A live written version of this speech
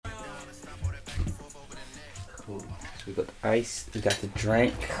We got the ice. We got the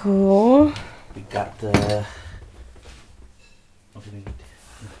drink. Cool. We got the. What do we need?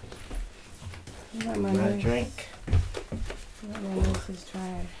 My drink. My nose is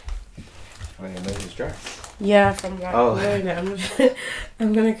dry. Oh, your nose is dry. Yeah, from like blowing it.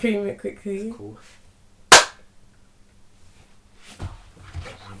 I'm gonna cream it quickly. That's cool.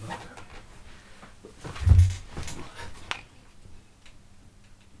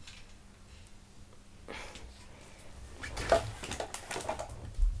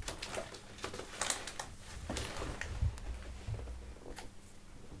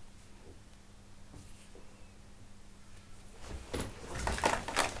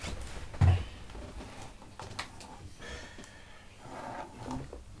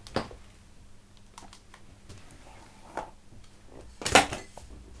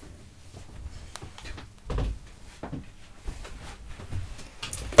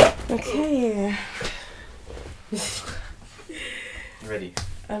 Okay. Ready?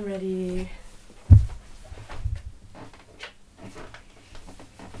 I'm ready.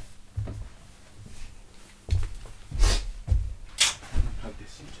 Plug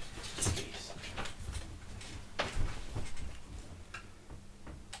this in just in case.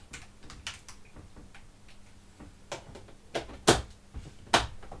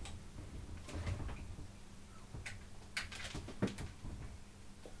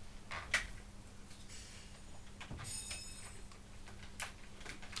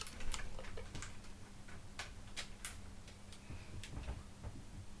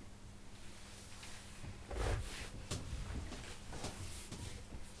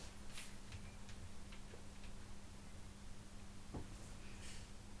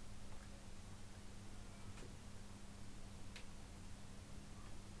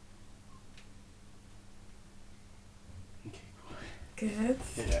 Good.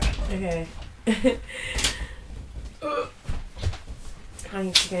 Yeah. Okay. I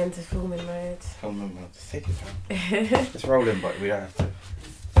need to get into filming mode. Film mode. Just take your time. It's rolling, but we don't have to.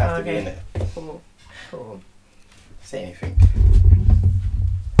 Have to be in it. Cool. Cool. Say anything.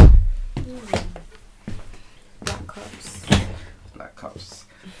 Black cups. Black cups.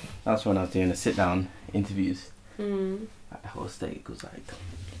 That's when I was doing the sit down interviews. Like the whole steak was like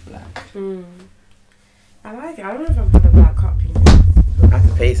black. I like it. I don't know if I've had a black cup yet. I had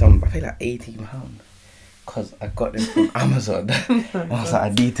to pay I paid like £18 because I got them from Amazon. I was like, I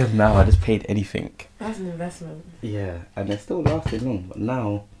need them now. I just paid anything. That's an investment. Yeah, and they're still lasting long. But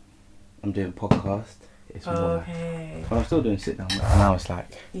now I'm doing a podcast. It's more okay. but I'm still doing sit down. But now it's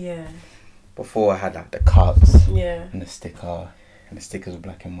like before I had like the cups and the sticker, and the stickers were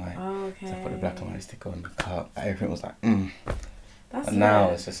black and white. Okay. So I put the black and white sticker on the cup. Everything was like That's and now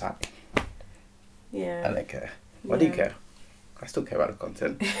it's just like I don't care. Why do you care? I still care about the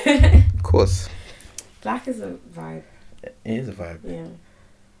content. Of course. Black is a vibe. It is a vibe. Yeah.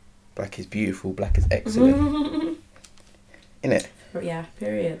 Black is beautiful. Black is excellent. Innit? Yeah.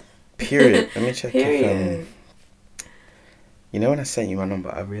 Period. Period. Let me check Period. if you know when I sent you my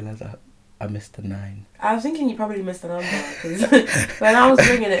number, I realised I missed the 9. I was thinking you probably missed the number because when I was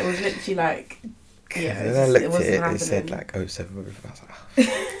ringing it was literally like Then I looked at it. It said like 07. I was like,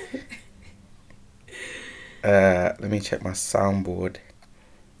 oh. Let me check my soundboard.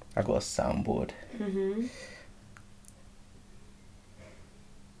 I got a soundboard.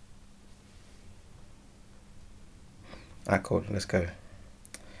 Alright, cool. Let's go.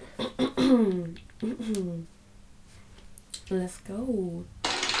 Let's go.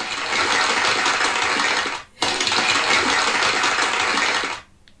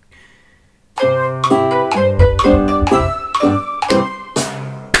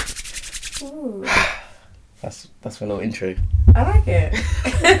 Ooh. That's my little intro. I like it.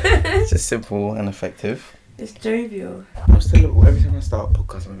 It's just simple and effective. It's jovial. I'm still every time I start a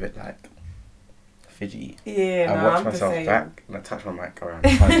podcast, I'm a bit like fidgety. Yeah, I watch myself back and I touch my mic around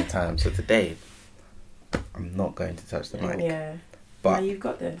 100 times. So today, I'm not going to touch the mic. Yeah. But now you've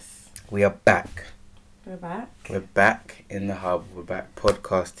got this. We are back. We're back. We're back in the hub. We're back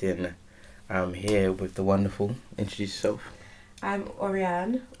podcasting. I'm here with the wonderful. Introduce yourself. I'm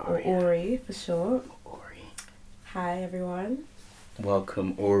Aurianne, or Auri for short. Auri. Hi everyone.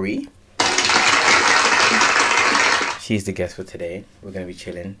 Welcome, Auri. She's the guest for today. We're going to be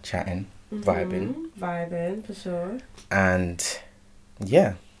chilling, chatting, vibing. Vibing, for sure. And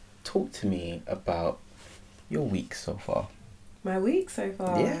yeah, talk to me about your week so far. My week so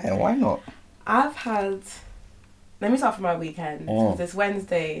far? Yeah, why not? I've had... Let me start from my weekend. It's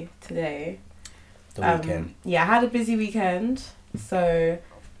Wednesday today. The weekend. Yeah, I had a busy weekend. So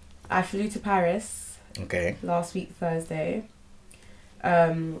I flew to Paris. Okay. Last week, Thursday. I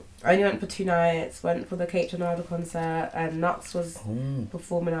only went for 2 nights. Went for the Kate Renata concert, and Nux was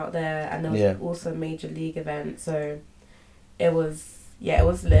performing out there, and there was also a major league event. So it was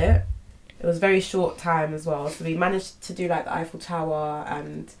lit. It was very short time as well. So we managed to do like the Eiffel Tower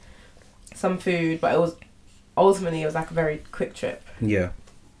and some food, but it was like a very quick trip. Yeah.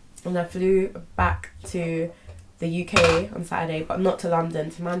 And I flew back to the UK on Saturday, but not to London,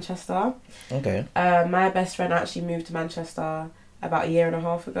 to Manchester. Okay. My best friend actually moved to Manchester about 1.5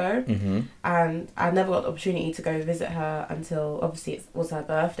 years ago, and I never got the opportunity to go visit her until obviously it was her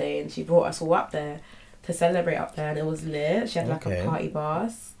birthday, and she brought us all up there to celebrate up there, and it was lit. She had like a party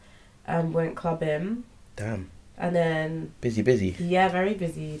bus, went clubbing. Damn. And then busy. Yeah, very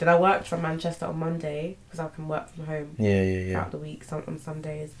busy. Then I worked from Manchester on Monday because I can work from home. Throughout the week, on some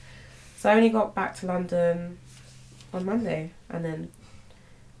days. So I only got back to London on Monday, and then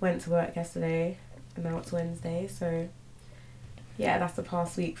went to work yesterday, and now it's Wednesday. So yeah, that's the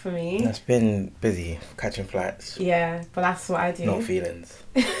past week for me. That's been busy, catching flights. Yeah, but that's what I do. No feelings.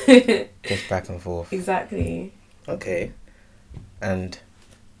 Just back and forth. Exactly. Okay. And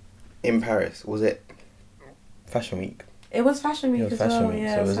in Paris, was it Fashion Week? It was Fashion Week as well.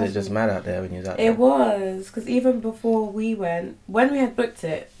 Yeah, so was it just mad out there when you was out there? It was, because even before we went, when we had booked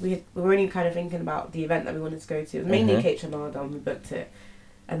it, we were only kind of thinking about the event that we wanted to go to. It was mainly Kate Renata, and we booked it,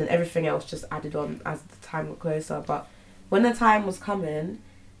 and then everything else just added on as the time got closer. But when the time was coming,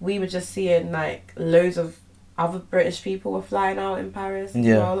 we were just seeing like loads of other British people were flying out in Paris.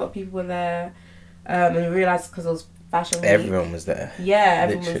 Yeah, well. A lot of people were there, and we realised because it was Fashion Week. Everyone was there. Yeah,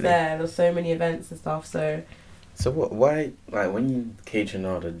 everyone was there. There were so many events and stuff. So what? Why? Like when Kate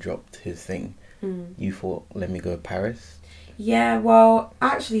Renata dropped his thing, you thought, "Let me go to Paris." Yeah, well,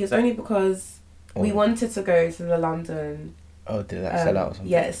 actually, it's only because we wanted to go to the London. Oh, did that sell out or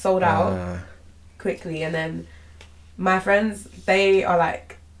something? Yeah, it sold out quickly, and then my friends, they are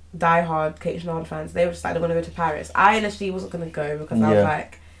like diehard Kate Renata fans. They were just like, they want to go to Paris. I initially wasn't gonna go because I was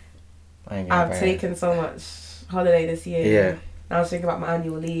like, I've taken so much holiday this year. Yeah. And I was thinking about my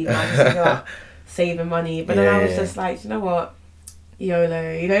annual leave. And I was thinking about saving money, but then I was just like, you know what,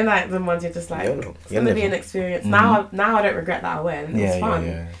 YOLO. You know, like the ones you're just like, YOLO. It's gonna be an experience. Now I don't regret that I went. It was fun.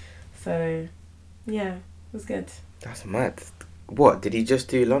 Yeah. So, yeah, it was good. That's mad. What, did he just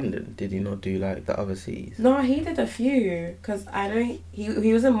do London? Did he not do like the other cities? No, he did a few, because I know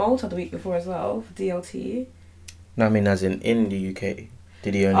he was in Malta the week before as well for DLT. No, I mean as in the UK.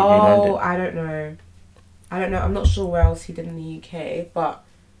 Did he only do London? Oh, I don't know. I'm not sure where else he did in the UK, but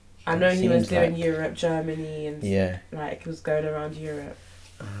I know he was doing Europe, Germany, and like he was going around Europe.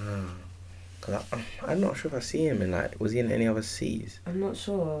 Cause I'm not sure if I see him in like, was he in any other cities? I'm not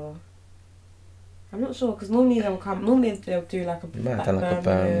sure because normally they'll do like a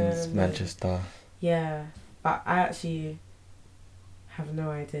Birmingham, Manchester. Yeah, but I actually have no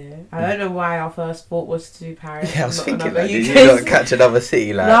idea. I don't know why our first thought was to do Paris. Yeah, I was thinking like, did you not catch another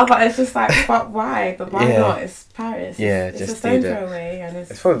city? Like, no, but it's just like, but why? But why not? It's Paris. Yeah, it's just a stone throw away, and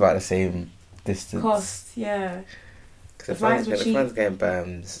it's probably about the same distance. Cost, yeah. Because the flights getting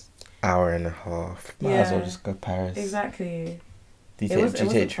BAM's hour and a half. Might as well just go Paris. Exactly. Do you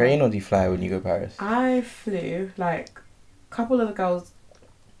take train or do you fly when you go Paris? I flew. Like, a couple of the girls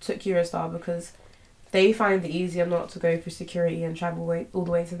took Eurostar because they find it easier not to go through security and travel all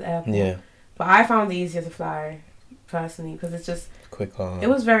the way to the airport. Yeah. But I found it easier to fly, personally, because it's just quicker. It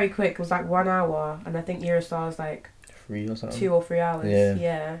was very quick. It was like 1 hour, and I think Eurostar is like 3 or something. 2 or 3 hours.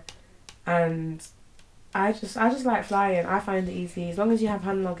 Yeah. And I just like flying. I find it easy. As long as you have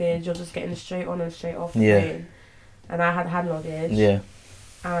hand luggage, you're just getting straight on and straight off the plane. And I had hand luggage. Yeah.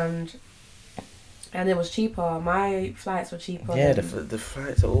 And it was cheaper. My flights were cheaper. Yeah, the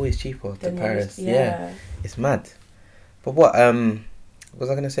flights are always cheaper to Paris. Yeah. It's mad. But what was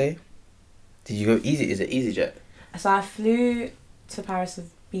I gonna say? Did you go easy? Is it EasyJet? So I flew to Paris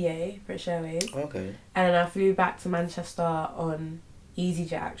with BA, British Airways. Okay. And then I flew back to Manchester on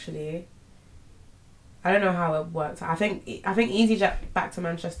EasyJet actually. I don't know how it worked. I think EasyJet back to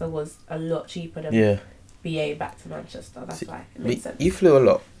Manchester was a lot cheaper than BA back to Manchester. That's why it makes sense. You flew a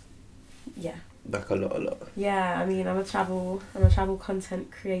lot. Yeah. Like a lot. Yeah, I mean, I'm a travel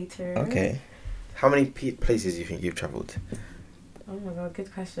content creator. Okay. How many places do you think you've travelled? Oh my god,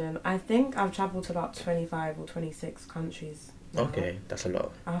 good question. I think I've travelled to about 25 or 26 countries now. Okay, that's a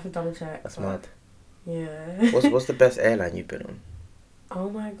lot. I have to double check. That's mad. Yeah. What's the best airline you've been on? Oh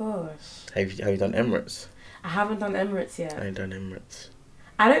my gosh. Have you done Emirates? I haven't done Emirates yet. I ain't done Emirates.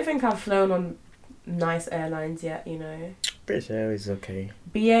 I don't think I've flown on nice airlines yet, you know. British Airways is okay.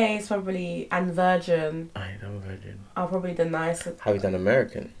 BA is probably, and Virgin. I know Virgin. Are probably the nicest. Have you done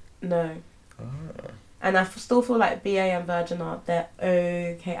American? No. Ah. And I still feel like BA and Virgin they're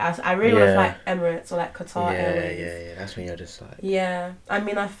okay. I really want to fly Emirates or like Qatar Airways. Yeah. That's when you're just like... Yeah. I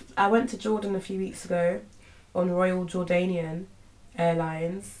mean, I went to Jordan a few weeks ago on Royal Jordanian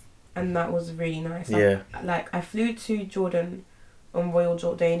Airlines, and that was really nice. Yeah. I flew to Jordan on Royal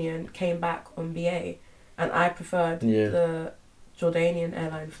Jordanian, came back on BA, and I preferred the Jordanian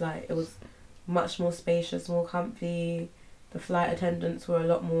airline flight. It was much more spacious, more comfy. The flight attendants were a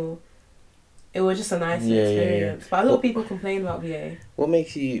lot more... It was just a nice experience. But a lot of people complain about BA. What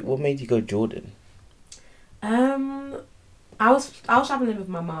made you go Jordan? I was travelling with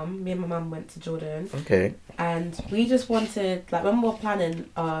my mum. Me and my mum went to Jordan. Okay. And we just wanted, like, when we were planning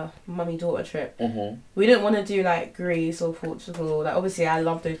our mummy-daughter trip, we didn't want to do, like, Greece or Portugal. Like, obviously, I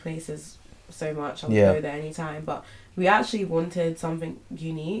love those places so much. I would go there anytime. But we actually wanted something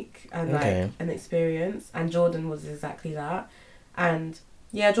unique and, like, an experience. And Jordan was exactly that. And...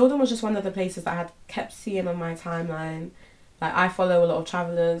 yeah, Jordan was just one of the places that I had kept seeing on my timeline. Like, I follow a lot of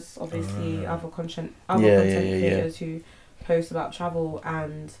travellers, obviously, other content creators who post about travel,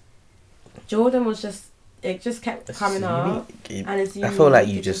 and Jordan was just... it just kept coming up, and it's unique. I feel like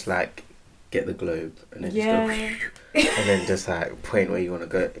you just, like, get the globe, and then just go... and then just, like, point where you want to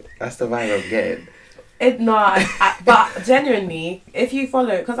go. That's the vibe I'm getting. But genuinely, if you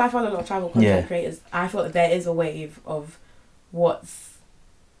follow... because I follow a lot of travel content creators, I feel that there is a wave of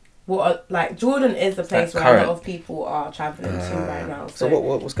like Jordan is the place where a lot of people are travelling to right now. So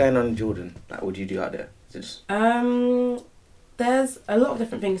what's going on in Jordan? Like, what do you do out there? Is it just... there's a lot of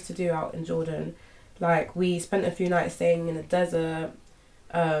different things to do out in Jordan. Like, we spent a few nights staying in the desert.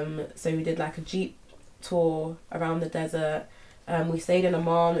 So we did like a jeep tour around the desert. We stayed in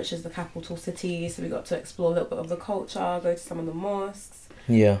Amman, which is the capital city, so we got to explore a little bit of the culture, go to some of the mosques.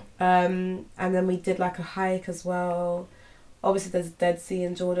 Yeah. And then we did like a hike as well. Obviously, there's Dead Sea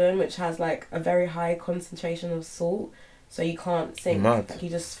in Jordan, which has like a very high concentration of salt, so you can't sink. Like, you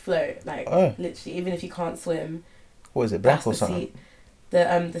just float, like literally, even if you can't swim. What is it, black or something?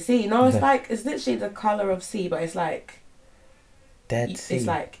 The sea. No, it's like, it's literally the colour of sea, but it's like Dead Sea. It's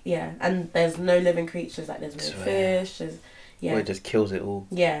like, and there's no living creatures. Like, there's no fish. There's Well, it just kills it all.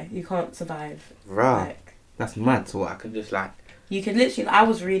 Yeah, you can't survive. Right. Like, that's mad. So what, I could just like... you could literally... I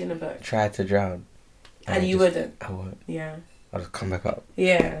was reading a book. Try to drown. And you wouldn't. I won't. Yeah. I'll just come back up.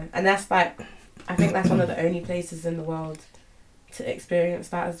 Yeah, and that's like... I think that's one of the only places in the world to experience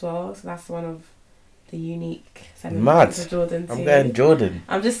that as well. So that's one of the unique selling points of Jordan too. I'm going Jordan.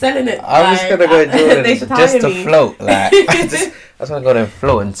 I'm just selling it. I'm just gonna go Jordan just to float. Like, I just want to go there and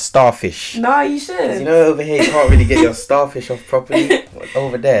float and starfish. No, you should. You know, over here you can't really get your starfish off properly.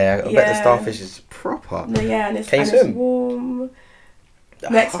 Over there, I bet the starfish is proper. No, yeah, and it's, Can you swim? It's warm.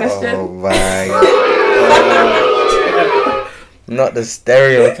 Next question. Oh my God. Not the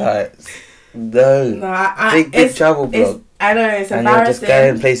stereotypes. No. Big travel blog. I know, it's embarrassing. And you're just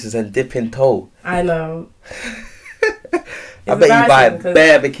going places and dipping toe. I know. I bet you buy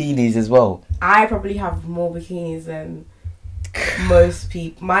bare bikinis as well. I probably have more bikinis than most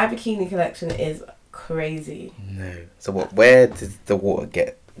people. My bikini collection is crazy. No. So what? Where does the water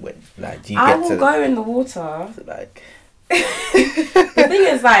get? Like, do you I will go in the water. Like. The thing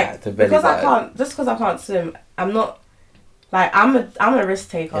is, like, because I can't swim, I'm not. Like, I'm a risk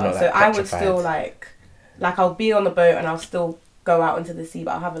taker, so like I would still like I'll be on the boat and I'll still go out into the sea,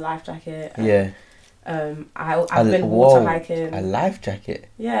 but I'll have a life jacket. And, I've been water hiking. A life jacket?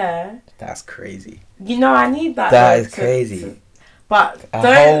 Yeah. That's crazy. You know, I need that. That is crazy. But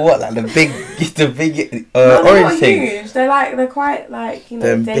whole what? Like the big orange thing? Huge. They're quite like, you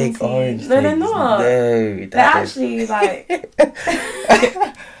know, the dainty. big orange. No, they're not. No, they're actually like.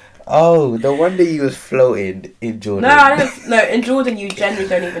 Oh, no wonder you was floating in Jordan. No, I don't. No, in Jordan you generally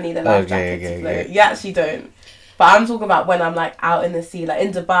don't even need a life jacket to float. Okay. You actually don't. But I'm talking about when I'm like out in the sea, like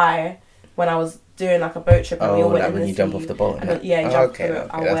in Dubai, when I was doing like a boat trip and we all went in the sea. Oh, when you jump off the boat. And you jump off the boat.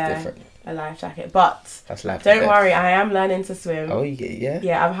 I'll wear a life jacket, but don't worry, I am learning to swim. Oh, you get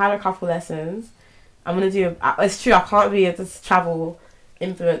Yeah, I've had a couple lessons. I'm gonna do. It's true, I can't be a travel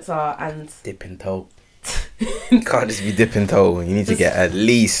influencer and dipping toe. You can't just be dipping toe. You need to get at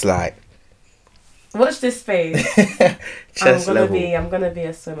least like. Watch this space. I'm gonna be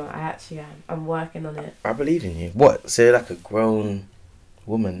a swimmer. I actually am. I'm working on it. I believe in you. What? So you're like a grown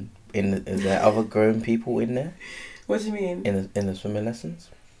woman? Is there other grown people in there? What do you mean? In the swimming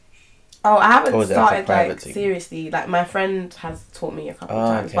lessons? Oh, I haven't started like seriously. Like, my friend has taught me a couple of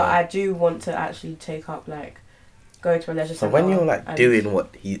times, but I do want to actually take up, like, go to a leisure centre. So when you're like doing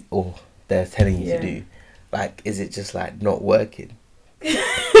what they're telling you to do, like, is it just like not working?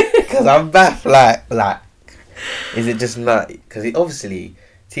 Because I'm baffled. Like, is it just not? Because obviously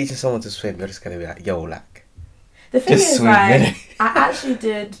teaching someone to swim, you're just gonna be like, yo, like. The thing just is, swim, like, innit? I actually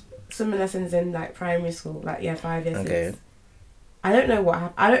did swimming lessons in like primary school, like 5 years. Okay. 6. I don't know what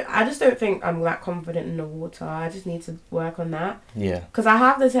happened. I just don't think I'm that confident in the water. I just need to work on that. Yeah. Because I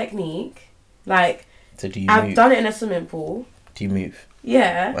have the technique. Like, so do you I've move? done it in a swimming pool. Do you move?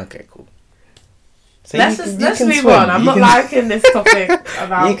 Yeah. Okay, cool. So let's move swim. on. I'm not liking this topic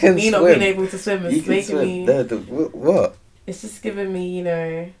about me not being able to swim. It's making me. What? It's just giving me,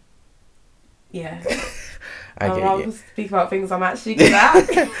 yeah. I'll rather speak about things I'm actually good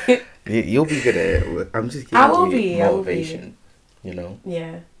at. You'll be good at it. I'm just giving you motivation. You know.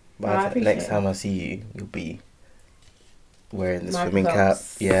 Yeah. But next time I see you, you'll be wearing the swimming cap.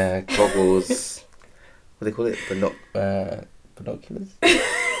 Yeah, goggles. What do they call it? Binoculars.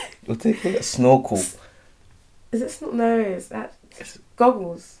 What do they call it? Snorkel. Is it no? It's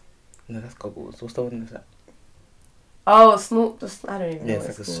goggles. No, that's goggles. What's the one that's that? Oh, I don't even know. Yeah, it's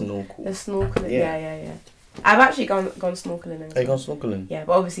like a snorkel. The snorkeling. Yeah. I've actually gone snorkeling. Have you gone snorkeling? Yeah,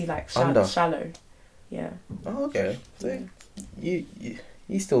 but obviously like shallow. Yeah. Oh, okay. So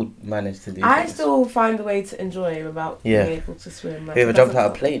you still manage to do. I things. Still find a way to enjoy without being able to swim. Like, have you ever jumped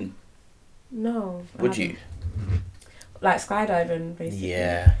out of a plane? No. Would you? Like skydiving, basically.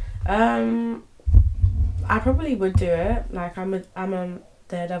 Yeah. I probably would do it. Like I'm a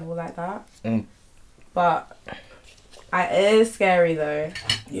daredevil like that. But it is scary though.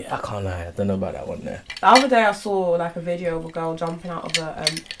 Yeah, I can't lie. I don't know about that one there. The other day I saw like a video of a girl jumping out of a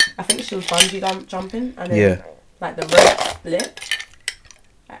I think she was bungee jumping and then like the rope split.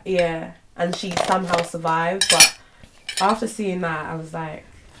 Yeah, and she somehow survived. But after seeing that, I was like,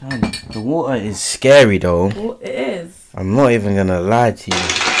 the water is scary though. It is. I'm not even gonna lie to you.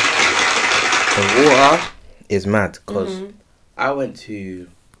 The water is mad because I went to.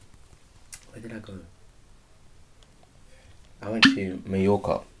 Where did I go? I went to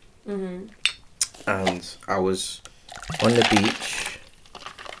Mallorca. And I was on the beach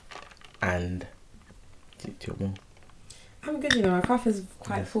and. Do you want more? I'm good, my cough is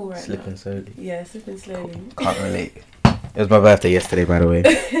quite full right slipping now. Slowly. Yeah, slipping slowly. Can't relate. It was my birthday yesterday, by the way.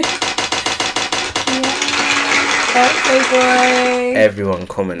 Birthday boy. Everyone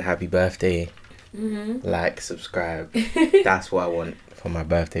comment happy birthday. Like, subscribe. That's what I want for my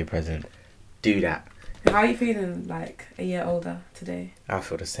birthday present. Do that. How are you feeling like a year older today? I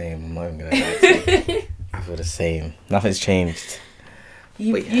feel the same. I'm not even gonna lie to you. I feel the same. Nothing's changed.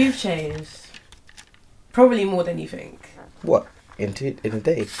 You've changed. Probably more than you think. What? In a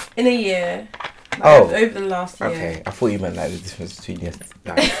day? In a year. Like over the last year. Okay, I thought you meant like the difference between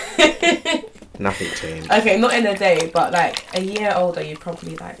like nothing changed. Okay, not in a day, but like a year older, you're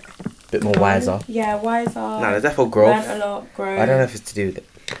probably like a bit more wiser. Yeah, wiser. No, there's definitely growth. Learned a lot, growth. I don't know if it's to do with it.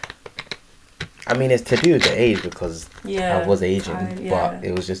 I mean, it's to do with the age because I was aging, but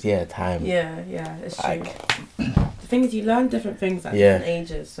it was just time. Yeah, it's true. The thing is, you learn different things at different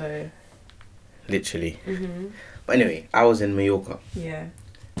ages, so. Literally. But anyway, I was in Mallorca. Yeah.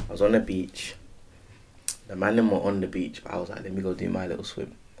 I was on the beach. The man them were on the beach, but I was like, let me go do my little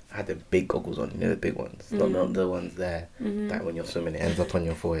swim. I had the big goggles on, the big ones, not the ones there that when you're swimming it ends up on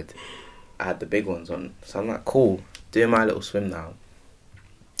your forehead. I had the big ones on, so I'm like, cool, doing my little swim now.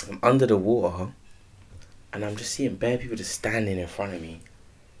 I'm under the water, and I'm just seeing bare people just standing in front of me.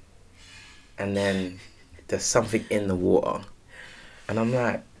 And then there's something in the water, and I'm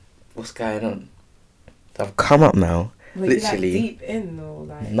like, what's going on? So I've come up now. Were literally. You like deep in or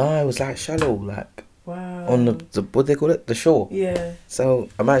like? No, it was like shallow, like. Wow. On the what do they call it? The shore. Yeah. So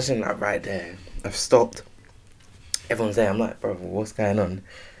imagine like right there. I've stopped. Everyone's there. I'm like, bro, what's going on?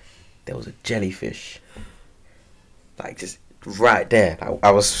 There was a jellyfish. Like just right there. Like,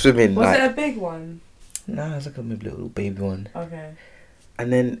 I was swimming. Was it a big one? No, it was like a little baby one. Okay.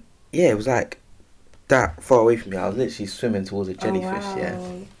 And then it was like that far away from me. I was literally swimming towards a jellyfish. Oh, wow. Yeah.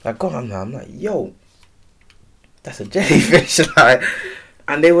 I got on there. I'm like, yo, that's a jellyfish. Like.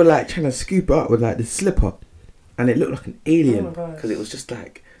 And they were like trying to scoop it up with like the slipper, and it looked like an alien because it was just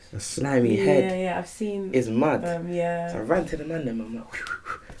like a slimy head. Yeah, I've seen. It's mad. Yeah. So I ran to the man, and I'm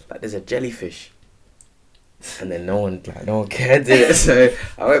like, there's a jellyfish, and then no one cared, did it? So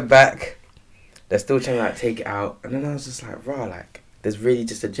I went back. They're still trying to like take it out, and then I was just like, rah, like there's really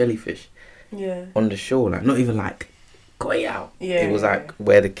just a jellyfish. Yeah. On the shore, like not even like got it out. Yeah. It was like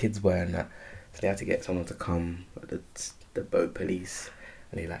where the kids were and that, so they had to get someone to come, like the boat police.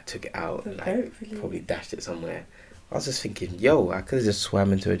 And he like took it out and like probably dashed it somewhere. I was just thinking, yo, I could have just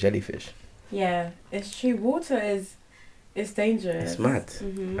swam into a jellyfish. Yeah, it's true. Water is dangerous. It's mad.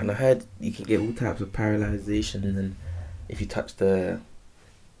 And I heard you can get all types of paralyzation and if you touch the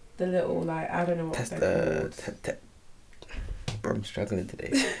little like I don't know what I'm struggling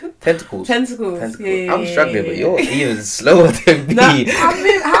today. Tentacles. Tentacles. Yeah, I'm struggling, but you're even slower than me. No, how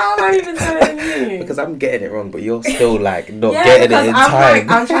am I even slower than you? Because I'm getting it wrong, but you're still like not getting it in I'm time.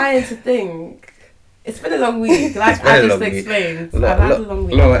 I'm trying to think. It's been a long week. Like I just explained. I've had a long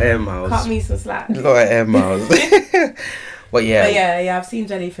week. A lot of air miles. Cut me some slack. A lot of air miles. But yeah, I've seen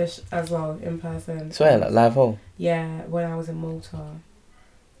jellyfish as well in person. Swear, like live hole? Yeah, when I was in Malta.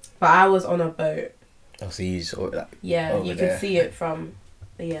 But I was on a boat. Oh, so you saw it like you could see it from,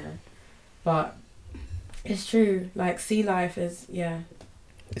 but it's true. Like sea life is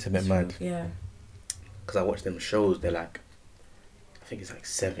it's a bit mad. Yeah. Because I watch them shows. They're like, I think it's like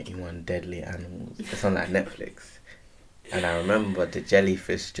 71 deadly animals. It's on like Netflix, and I remember the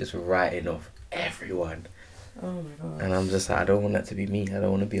jellyfish just writing off everyone. Oh my god. And I'm just like, I don't want that to be me. I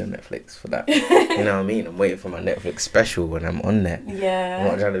don't want to be on Netflix for that. You know what I mean? I'm waiting for my Netflix special when I'm on there. Yeah. I'm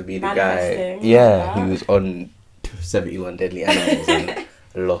not trying to be the guy. Yeah, who was on 71 deadly animals and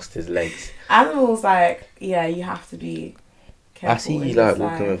lost his legs. Animals, like, you have to be careful. I see you like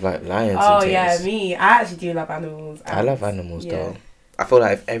walking with like lions. Oh and things. yeah, me. I actually do love animals. I love animals though. I feel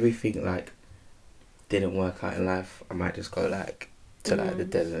like if everything like didn't work out in life, I might just go like to like the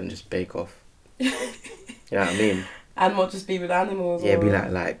desert and just bake off. You know what I mean? And not just be with animals. Yeah, be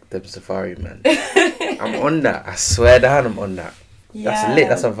like the safari man. I'm on that. I swear down, I'm on that. Yeah. That's lit.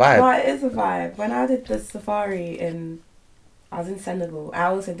 That's a vibe. No, it is a vibe. When I did the safari I was in Senegal. I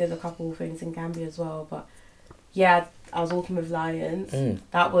also did a couple of things in Gambia as well. But yeah, I was walking with lions.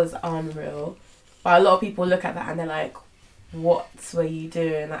 That was unreal. But a lot of people look at that and they're like, "What were you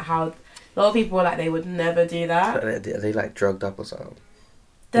doing?" Like how a lot of people were like they would never do that. Are they like drugged up or something?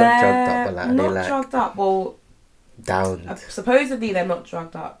 They're not drugged up, but like not they like drugged up. Well, downed. Supposedly they're not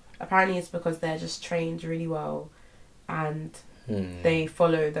drugged up. Apparently it's because they're just trained really well, and they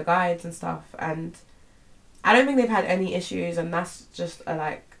follow the guides and stuff. And I don't think they've had any issues. And that's just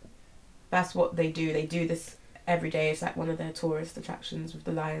that's what they do. They do this every day. It's like one of their tourist attractions with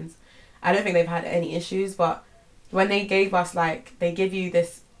the lions. I don't think they've had any issues. But when they gave us they give you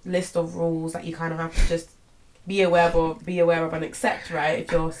this list of rules that you kind of have to just be aware of and accept, right,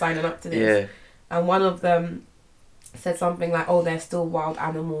 if you're signing up to this. Yeah. And one of them said something like, "Oh, they're still wild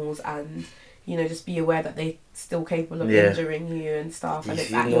animals, and just be aware that they're still capable of injuring you and stuff, and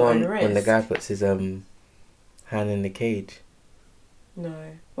it's at your own risk." When the guy puts his hand in the cage. No,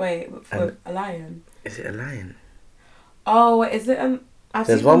 wait, for a lion. Is it a lion? Oh, is it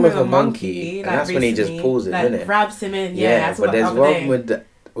there's one with a monkey, and that's when he just pulls it, isn't it? Grabs him in, but there's one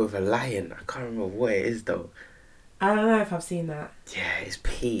with a lion. I can't remember what it is though. I don't know if I've seen that. Yeah, it's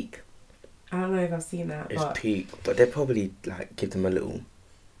peak. I don't know if I've seen that. It's peak, but they probably give them a little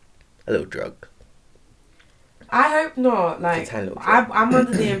drug. I hope not. Like I'm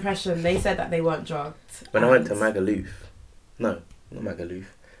under the impression they said that they weren't drugged. When I went to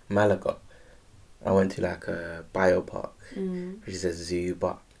Malaga, I went to like a biopark, which is a zoo,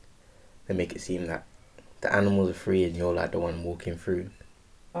 but they make it seem like the animals are free and you're like the one walking through.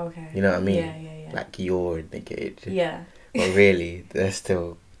 Okay. You know what I mean? Yeah. Like you're in the cage. Yeah. But really, they're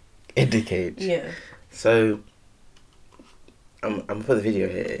still in the cage. Yeah. So, I'm gonna put the video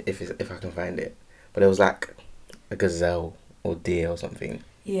here if I can find it. But it was like a gazelle or deer or something.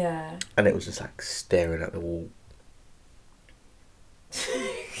 Yeah. And it was just like staring at the wall.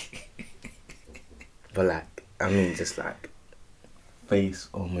 But like, I mean, just like face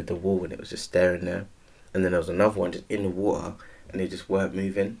on with the wall, and it was just staring there. And then there was another one just in the water, and they just weren't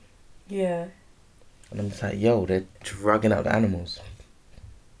moving. Yeah. And I'm just like, yo, they're drugging out the animals.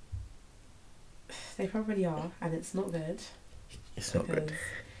 They probably are, and it's not good. It's not good.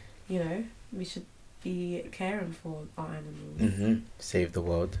 We should be caring for our animals. Mm-hmm. Save the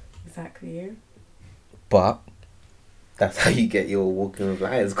world. Exactly. But that's how you get your Walking with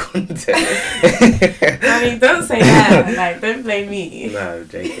Lions content. I mean, don't say that. Like, don't blame me. No,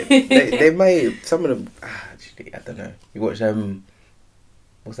 joking. They may, some of them, actually, I don't know. You watch,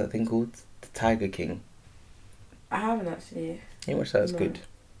 what's that thing called? The Tiger King. I haven't actually. You watch that, it's good.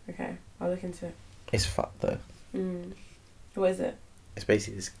 Okay, I'll look into it. It's fucked though. What is it? It's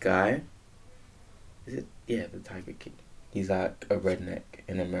basically this guy. Is it? Yeah, the Tiger King. He's like a redneck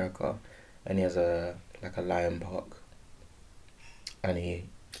in America, and he has a lion park. And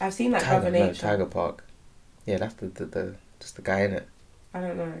I've seen that Brother Nature. Tiger Park. Yeah, that's the just the guy in it. I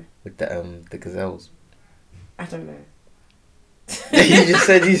don't know. With the gazelles. I don't know. You just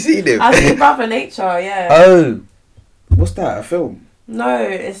said you seen him. I've seen Brother Nature, yeah. Oh, what's that? A film? No,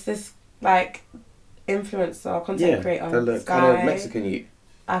 it's this like influencer, content creator. The kind of Mexican youth.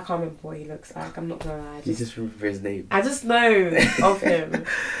 I can't remember what he looks like. I'm not gonna lie. You just remember his name. I just know of him.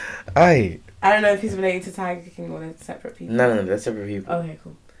 Aye. I don't know if he's related to Tiger King or they're separate people. No, they're separate people. Okay,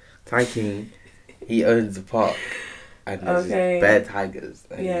 cool. Tiger King, he owns a park, and there's bare tigers,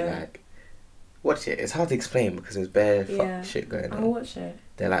 and you like watch it. It's hard to explain because there's bare fuck shit going on. I'll watch it.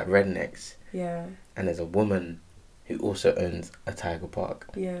 They're like rednecks. Yeah. And there's a woman who also owns a tiger park.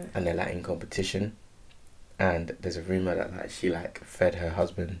 Yeah. And they're like in competition, and there's a rumor that like she like fed her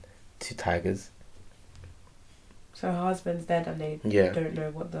husband to tigers. So her husband's dead and they don't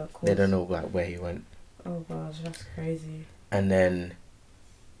know what the cause. They don't know like where he went. Oh gosh, that's crazy. And then,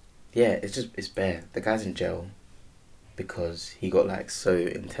 it's bare. The guy's in jail because he got like so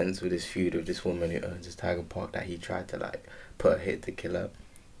intense with his feud with this woman who owns this tiger park that he tried to like put a hit to kill her.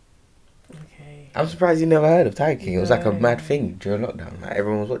 Okay. I'm surprised you never heard of Tiger King. It was like a mad thing during lockdown. Like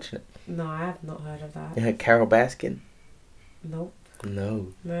everyone was watching it. No, I have not heard of that. You heard Carol Baskin? Nope. No.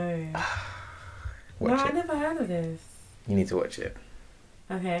 No, I never heard of this. You need to watch it.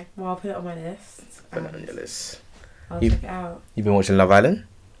 Okay, well I'll put it on my list. Put it on your list. I'll check it out. You've been watching Love Island?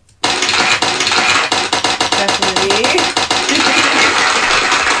 Definitely.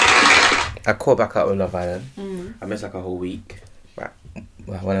 I caught back up with Love Island. I missed like a whole week. But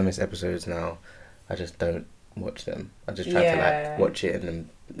when I miss episodes now, I just don't watch them. I just try to like watch it and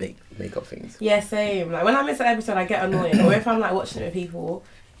then make up things. Yeah, same. Like when I miss an episode, I get annoyed. Or if I'm like watching it with people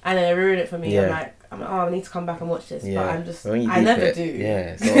and then they ruin it for me, I'm like, I need to come back and watch this. But I'm just, I never do.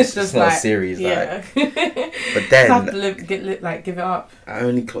 Yeah, it's not a series. Yeah. Like. But then I have to give it up. I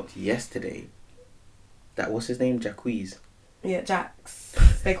only clocked yesterday that what's his name, Jacquees. Yeah, Jax.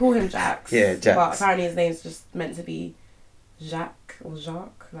 They call him Jax. Yeah, Jax. But apparently his name's just meant to be Jacques or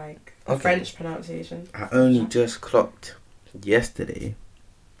Jacques, like French pronunciation. I only just clocked yesterday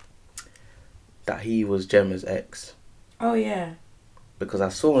that he was Gemma's ex. Oh yeah. Because I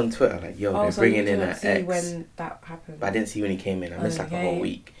saw on Twitter like, they're bringing in an ex. When that happened. But I didn't see when he came in. I missed like a whole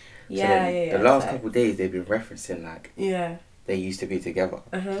week. Yeah, the last couple of days they've been referencing like they used to be together.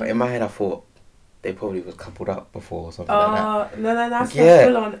 But in my head I thought they probably was coupled up before or something like that. No, that's a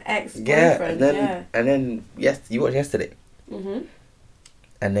full on ex-boyfriend. And then you watched yesterday.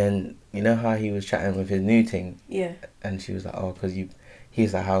 And then you know how he was chatting with his new thing. Yeah. And she was like, because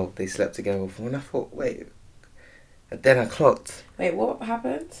he's like how they slept together before. And I thought, wait. And then I clocked. Wait, what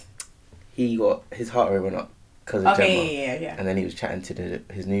happened? He got his heart rate went up because of Gemma. Yeah. And then he was chatting to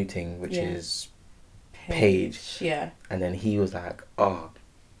his new thing, which is Paige. Yeah. And then he was like,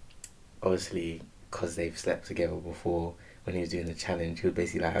 obviously, because they've slept together before, when he was doing the challenge, he was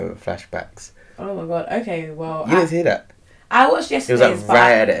basically like having flashbacks. Oh my god, okay, well... You didn't hear that? I watched yesterday. It was like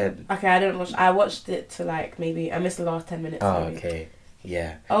right at the end. Okay, I didn't watch... I watched it to like maybe... I missed the last 10 minutes. Oh, okay.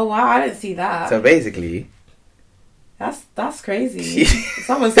 Yeah. Oh wow, I didn't see that. So basically... That's crazy. If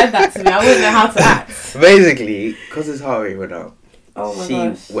someone said that to me, I wouldn't know how to act. Basically, because his heart rate went up,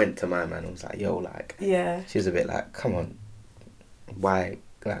 she went to my man and was like, yo, like... Yeah. She was a bit like, come on. Why...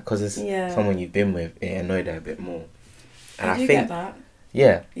 Like, because it's someone you've been with, it annoyed her a bit more. And I think get that.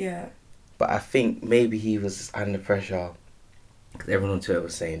 Yeah. Yeah. But I think maybe he was under pressure because everyone on Twitter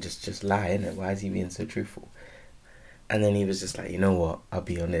was saying, just lie, innit? Why is he being so truthful? And then he was just like, you know what? I'll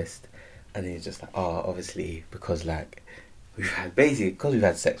be honest. And he was just like, obviously, because like we've had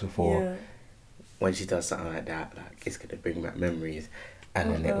sex before. When she does something like that, like it's gonna bring back memories.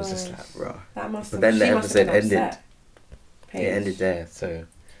 And then it was just like, raw. But then the episode ended. It ended there, so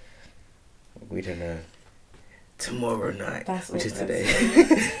we don't know. Tomorrow night, which is today.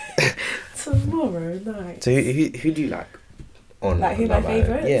 Tomorrow night. So who do you like? Like who my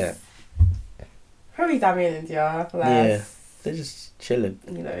favourites? Yeah. Probably Damien and Dia. Yeah, they're just chilling.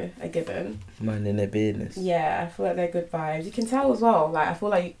 You know, a given. Minding their business. Yeah, I feel like they're good vibes. You can tell as well. Like I feel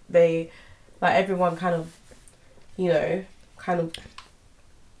like everyone kind of, they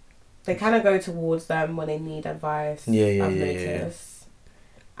kind of go towards them when they need advice. Yeah. I've noticed.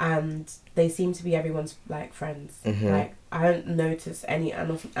 And they seem to be everyone's like friends. Like I don't notice any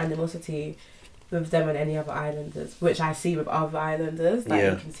animosity with them and any other islanders, which I see with other islanders. Like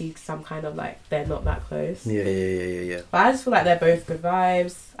you can see some kind of like they're not that close. Yeah. But I just feel like they're both good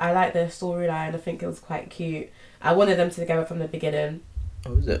vibes. I like their storyline. I think it was quite cute. I wanted them together from the beginning.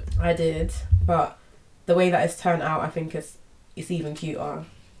 Oh, is it? I did, but the way that it's turned out, I think it's even cuter.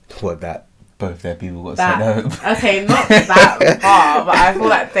 What, that both their people got sent home? Okay, not that far, but I feel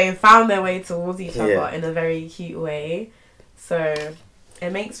like they found their way towards each other in a very cute way. So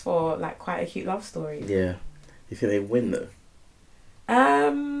it makes for like quite a cute love story. Yeah. You think they win though?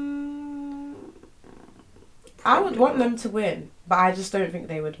 I would want them to win, but I just don't think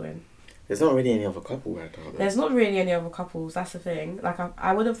they would win. There's not really any other couple right now. There's not really any other couples, that's the thing. Like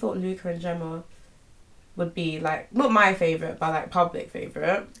I would have thought Luca and Gemma would be like not my favourite, but like public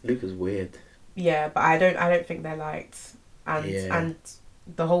favourite. Luca's weird. Yeah, but I don't think they're liked, and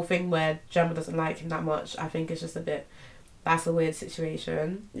the whole thing where Gemma doesn't like him that much, I think it's just that's a weird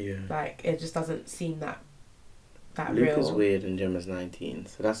situation. Yeah. Like, it just doesn't seem that Luke real. is weird and Gemma's 19,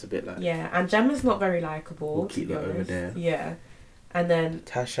 so that's a bit like... Yeah, and Gemma's not very likeable. We'll keep that over there. Yeah. And then...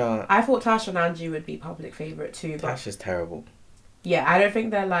 Tasha... I thought Tasha and Andrew would be public favourite too, but... Tasha's terrible. Yeah, I don't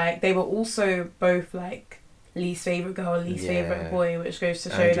think they're like... They were also both like least favourite girl, least favourite boy, which goes to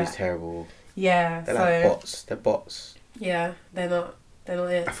show Andrew's terrible. Yeah, they're like bots. They're bots. Yeah, they're not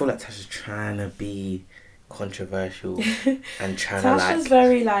it. I feel like Tasha's trying to be controversial and trying to Tasha's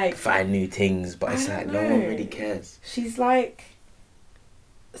very like find new things, but it's like no one really cares. She's like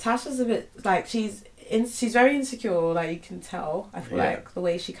Tasha's a bit like she's very insecure, like you can tell. I feel like the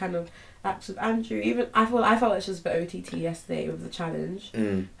way she kind of acts with Andrew. Even I felt like she was a bit OTT yesterday with the challenge.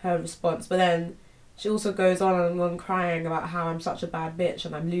 Her response, but then she also goes on and on crying about how I'm such a bad bitch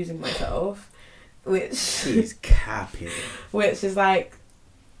and I'm losing myself, which she's capping. Which is like,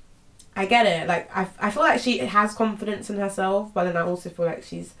 I get it. Like I feel like she has confidence in herself, but then I also feel like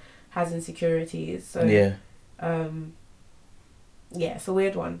has insecurities. So yeah, it's a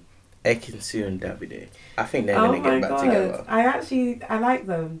weird one. Ekin-Su and Davide. I think they're gonna get back together. I like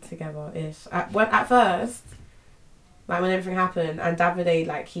them together-ish. At first, like when everything happened, and Davide,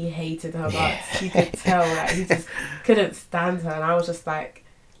 like, he hated her guts. You could tell, like, he just couldn't stand her, and I was just like,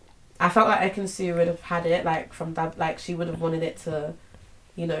 I felt like Ekin-Su would have had it, like, like, she would have wanted it to,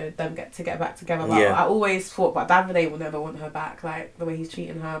 you know, them get back together. But I always thought, but Davide will never want her back, like, the way he's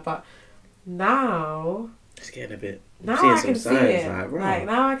treating her. But now... It's getting a bit... Now I can see it. Like,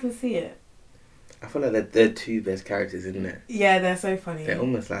 now I can see it. I feel like they're two best characters, isn't it? Yeah, they're so funny. They're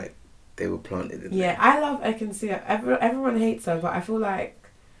almost like they were planted in there. I love Ekin-Su. Everyone hates her, but I feel like...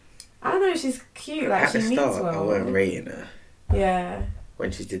 I don't know, she's cute. Like, she means well. At the start, I weren't rating her. Yeah.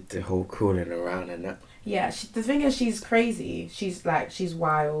 When she did the whole crawling around and that. Yeah, the thing is, she's crazy. She's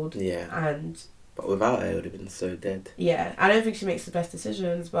wild. Yeah. But without her, it would have been so dead. Yeah, I don't think she makes the best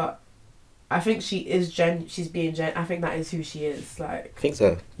decisions, but I think she is she's being I think that is who she is. Like. I think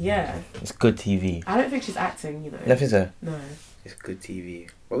so. Yeah. It's good TV. I don't think she's acting, you know. No, think so. No. It's good TV.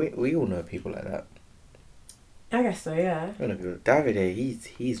 Well, we all know people like that. I guess so, yeah. I don't know people. Davide,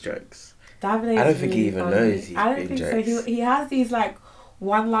 he's jokes. Davide. I don't think he even knows he's I don't think jokes. So. He has these like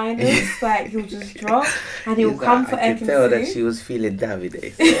one-liners like he'll just drop and he'll come for Ekin-Su. I could tell that she was feeling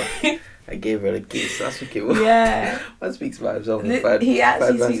Davide. So I gave her a kiss. That's what it was. Yeah. Man speaks about himself as a bad He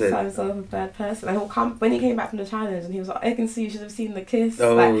actually speaks about himself as a bad person. And he'll come when he came back from the challenge and he was like, Ekin-Su, you should have seen the kiss.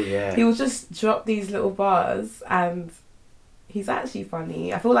 Oh, like, yeah. He will just drop these little bars and he's actually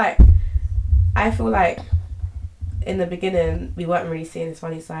funny. I feel like in the beginning we weren't really seeing his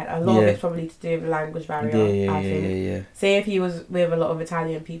funny side. A lot of it's probably to do with language barrier. I think. Yeah. Say if he was with a lot of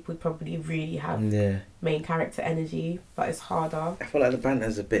Italian people, he'd probably really have main character energy, but it's harder. I feel like the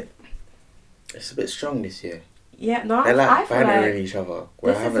banter's a bit strong this year. Yeah, no, they're I feel bantering each other.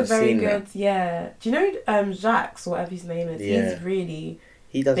 This is a very good. That. Yeah. Do you know Jacques or whatever his name is? Yeah.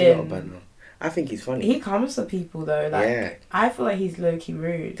 He does a lot of banter. I think he's funny. He comes for people though. Like, I feel like he's low key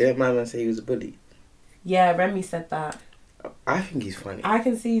rude. Didn't my man say he was a bully? Yeah, Remy said that. I think he's funny. I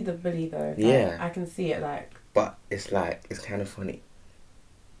can see the bully though. Yeah. I can see it like. But it's kind of funny.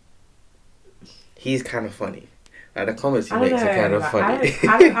 He's kind of funny. Like the comments he makes are kind of funny.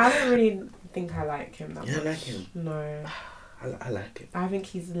 I don't really think I like him that much. You don't like him? No. I like him. I think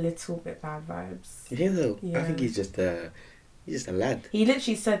he's a little bit bad vibes. You think so? Yeah. I think he's just a lad. He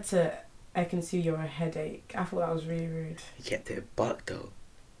literally said to Ekin-Su, "You're a headache." I thought that was really rude. He kept it buck though.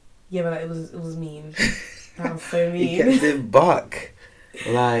 Yeah, but it was mean. That was so mean. He kept it buck.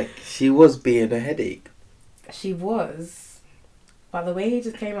 Like, she was being a headache. She was. But the way he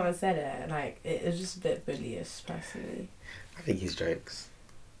just came out and said it, like, it was just a bit bullyish, personally. I think he's jokes.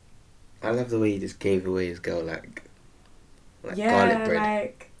 I love the way he just gave away his girl, like garlic bread.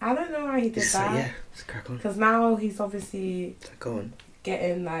 Like, I don't know why he did that. Just crack on. Because now he's obviously go on.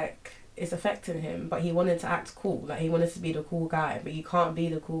 Getting, like... It's affecting him, but he wanted to act cool. Like, he wanted to be the cool guy, but you can't be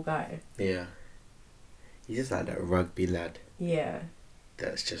the cool guy. Yeah. He's just like that rugby lad. Yeah.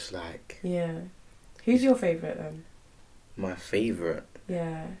 That's just like... Yeah. Who's your favourite, then? My favourite?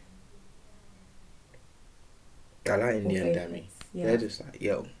 Yeah. I like India and Dami. Yeah. They're just like,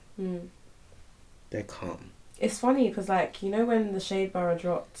 yo. They're calm. It's funny, because, like, you know when the Shade Bar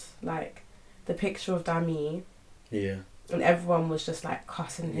dropped, like, the picture of Dami... Yeah. And everyone was just like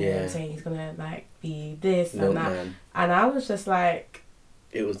cussing him, saying he's gonna like be this and that. Man. And I was just like,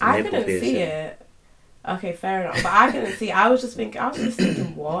 it was. I couldn't see it. Okay, fair enough. But I couldn't see. I was just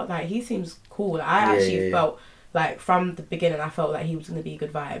thinking, what? Like, he seems cool. I actually felt like from the beginning, I felt like he was gonna be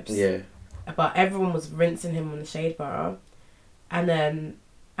good vibes. Yeah. but everyone was rinsing him on the shade bar, and then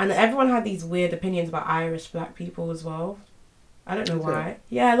everyone had these weird opinions about Irish black people as well. I don't know why.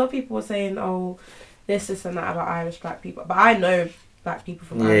 Yeah, a lot of people were saying, oh, this and that about Irish black people, but I know black people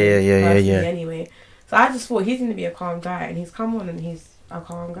from Ireland personally anyway. So I just thought he's going to be a calm guy, and he's come on and he's a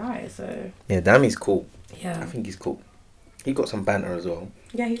calm guy. So yeah, Dami's cool. Yeah, I think he's cool. He got some banter as well.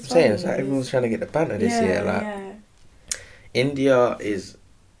 Yeah, he's. I'm saying it's like everyone's trying to get the banter this year. Like India is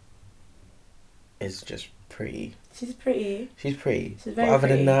just pretty. She's pretty. She's pretty. She's very but other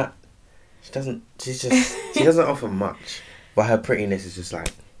pretty. than that, she doesn't offer much. But her prettiness is just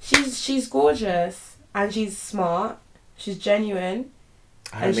like. She's gorgeous and she's smart. She's genuine.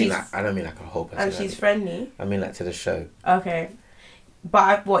 I don't mean like a whole person. And she's friendly. I mean like to the show. Okay,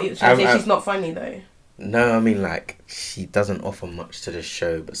 but she's not funny though. No, I mean like she doesn't offer much to the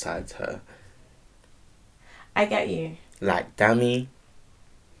show besides her. I get you. Like Dami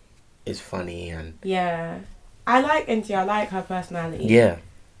is funny and yeah, I like India. I like her personality. Yeah,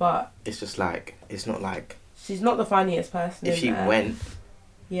 but it's just like it's not like she's not the funniest person. If she went,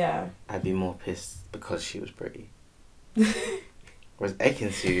 yeah, I'd be more pissed because she was pretty. Whereas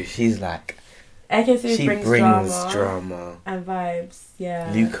Ekinsu, she's like. She brings drama and vibes. Yeah.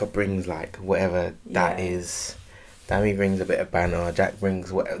 Luca brings like whatever that is. Dami brings a bit of banner. Jack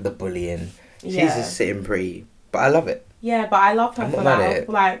brings whatever the bullying. She's just sitting pretty, but I love it. Yeah, but I love her for that.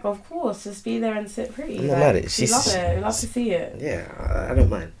 Like, of course, just be there and sit pretty. I'm not mad at it. We love it. We love to see it. Yeah, I don't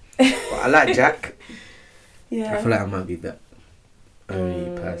mind. But I like Jack. Yeah. I feel like I might be the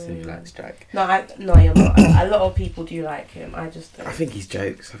only person who likes Jack. No, you're not. A lot of people do like him. I just don't. I think he's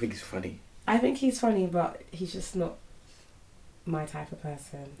jokes. I think he's funny. I think he's funny, but he's just not my type of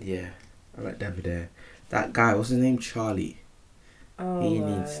person. Yeah, I like Davide. That guy, what's his name? Charlie. Oh, he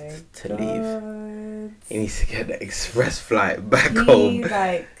needs to leave. He needs to get the express flight back home.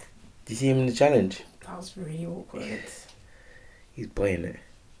 Like, did you see him in the challenge? That was really awkward. He's boying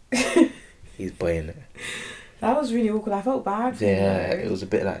it. He's boying it. That was really awkward. I felt bad for him. Yeah, it was a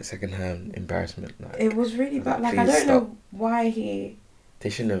bit like second-hand embarrassment. Like, it was really bad. Like, I don't know why he... They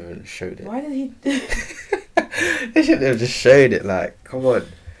shouldn't have even showed it. Why did he... They shouldn't have just showed it, like, come on.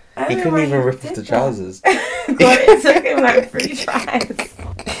 He couldn't even rip off the trousers. God, it took him like 3 tries.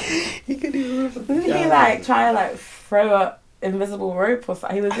 He couldn't even rip off the trousers. Didn't he like try to like throw an invisible rope or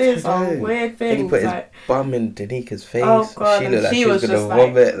something? He was doing some weird things. And he put his bum in Danika's face. Oh God, she looked like she was going to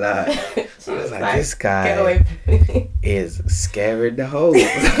vomit. Like, she was like, this guy get away from me. Is scaring the hoes.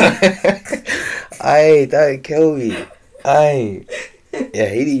 Aye, don't kill me. Aye. Yeah,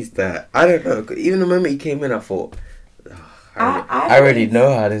 he needs that. I don't know. Even the moment he came in, I thought, I already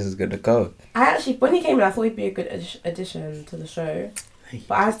know how this is going to go. When he came in, I thought he'd be a good addition to the show.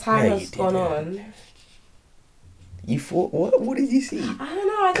 But as time has gone on... You thought, what did you see? I don't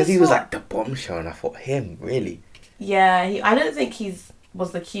know. Because he was like the bombshell, and I thought, him, really? Yeah, I don't think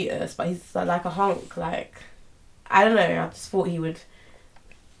was the cutest, but he's like a hunk. Like, I don't know. I just thought he would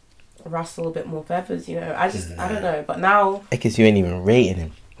rustle a bit more feathers, you know. I don't know. But now... Because you ain't even rating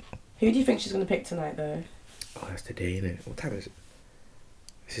him. Who do you think she's going to pick tonight, though? Oh, that's today, isn't it? What time is it?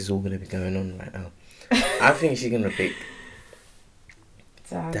 This is all going to be going on right now. I think she's going to pick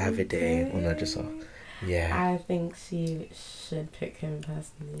Davide when I just saw. Yeah. I think she should pick him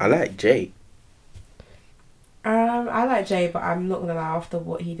personally. I like Jay. I like Jay, but I'm not going to lie, after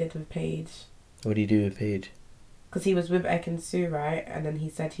what he did with Paige. What do you do with Paige? Because he was with Ekin-Su, right? And then he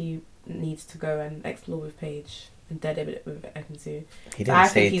said he needs to go and explore with Paige and dead it with Ekin-Su. He didn't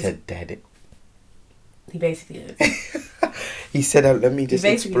say to dead it. He basically did. He said, let me just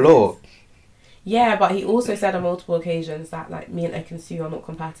explore. Yeah, but he also said on multiple occasions that like me and Ekin-Su are not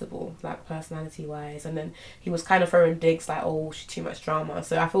compatible, like personality wise. And then he was kind of throwing digs like, oh, she's too much drama.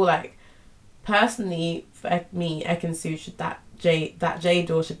 So I feel like personally for me, Ekin-Su should that J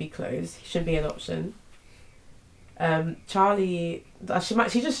door should be closed. He should be an option. Charlie,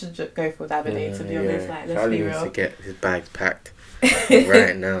 she just should go for Davide, to be honest. Like, let's Charlie be real. Charlie needs to get his bags packed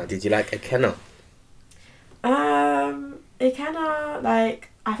right now. Did you like Ikenna? Ikenna, like,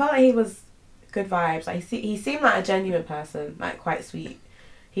 I felt like he was good vibes. Like, he seemed like a genuine person, like quite sweet.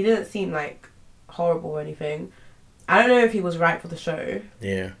 He didn't seem like horrible or anything. I don't know if he was right for the show.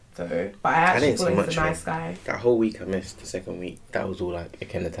 Yeah. So, but I actually thought he was a nice guy. That whole week I missed, the second week, that was all like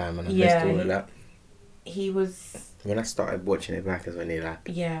Ikenna time, and I missed all of that. He was... When I started watching it back is when he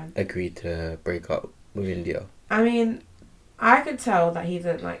agreed to break up with India. I mean, I could tell that he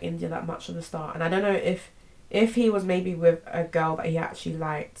didn't like India that much from the start, and I don't know if he was maybe with a girl that he actually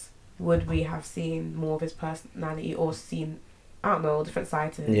liked, would we have seen more of his personality or seen, I don't know, a different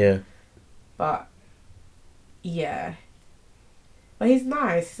side to him. Yeah. But, yeah. But he's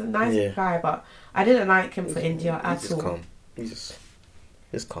nice. He's a nice guy, but I didn't like him for India at all. Calm. He's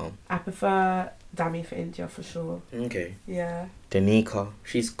just calm. I prefer Dami for India for sure. Okay. Yeah. Danica,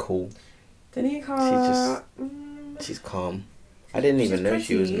 she's cool. Danica... She's calm. I didn't even know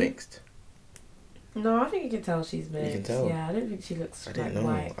she was mixed. No, I think you can tell she's mixed. You can tell? Yeah, I don't think she looks I didn't know.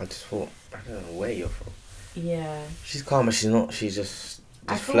 white. I just thought, I don't know where you're from. Yeah. She's calm, but she's not. She's just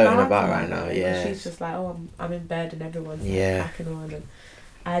floating about right now. Yeah. She's just like, oh, I'm in bed and everyone's like, cracking on. And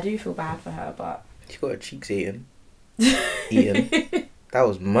I do feel bad for her, but... She got her cheeks eaten. That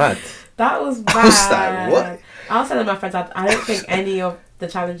was mad. That was bad. I was like, what? I was telling my friends, I don't think any of the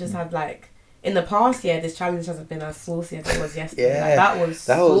challenges had like... In the past year, this challenge hasn't been as saucy as it was yesterday. Yeah, like,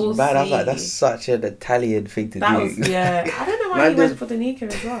 that was bad. I was like, that's such an Italian thing to do. I don't know why he went for Danica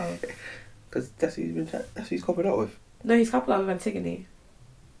as well. Because that's who he's coupled up with. No, he's coupled up with Antigone.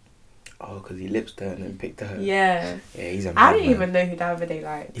 Oh, because he lips her and then picked her. Yeah. Yeah, he's a madman. I didn't even know who Davide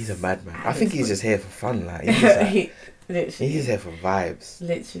liked. He's a madman. I think he's just here for fun. Like, he's literally. He's just here for vibes.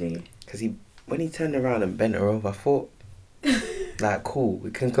 Literally. Because when he turned around and bent her over, I thought... like, cool, we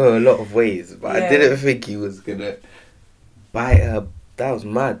can go a lot of ways, but I didn't think he was gonna bite her. That was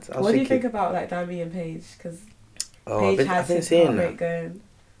mad. What do you think about like Dami and Paige? Because Paige has his heart rate going.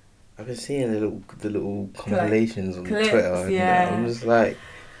 I've been seeing the little compilations on clips, Twitter. And I'm just like,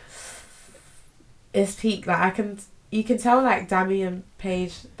 it's peak. Like you can tell like Dami and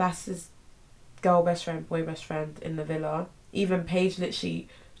Paige. That's his girl best friend, boy best friend in the villa. Even Paige literally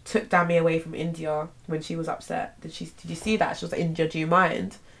took Dami away from India when she was upset. Did you see that? She was like, India, do you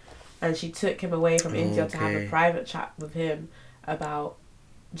mind? And she took him away from India to have a private chat with him about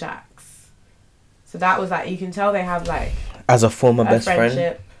Jax. So that was like, you can tell they have like... As a former best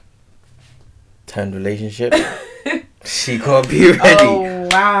friend? Turned relationship? She can't be ready. Oh,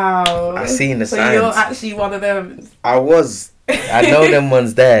 wow. I seen the signs. So you're actually one of them. I was. I know them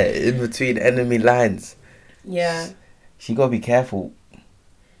ones there, in between enemy lines. Yeah. She gotta be careful.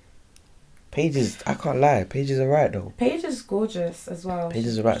 I can't lie, Paige is alright though. Paige is gorgeous as well. Paige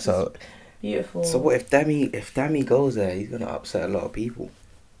is alright, so... Beautiful. So what if Dami goes there, he's gonna upset a lot of people.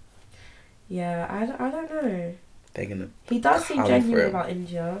 Yeah, I don't know. They're gonna... He does seem genuine about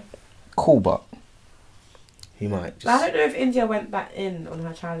India. Cool, but... He might just... But I don't know if India went back in on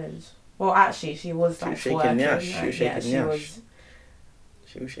her challenge. Well, actually, she was like shaking Yash. She was shaking Yash.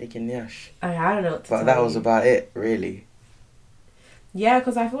 She was shaking Yash. I don't know what to But that was about it, really. Yeah,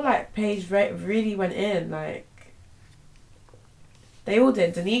 because I feel like Paige really went in. Like, they all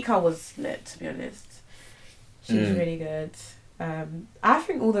did. Danica was lit, to be honest. She was really good. I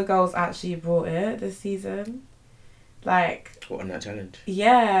think all the girls actually brought it this season. Like... What, on that challenge?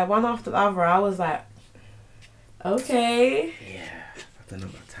 Yeah, one after the other. I was like, okay. Yeah, I don't know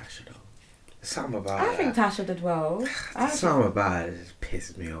about Tasha though. There's something about I think Tasha did well. Something about it just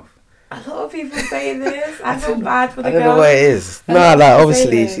pisses me off. A lot of people say this. I feel bad for the girl. I don't know what it is. No, like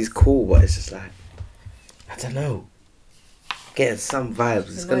obviously she's cool, but it's just like, I don't know. Getting some vibes.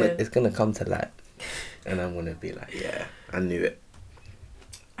 It's gonna come to light, and I'm gonna be like, yeah, I knew it.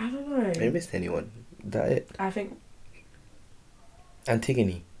 I don't know. Have you missed anyone? Is that it? I think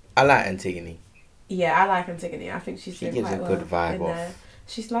Antigone. I like Antigone. Yeah, I like Antigone. I think she gives a good vibe off. There.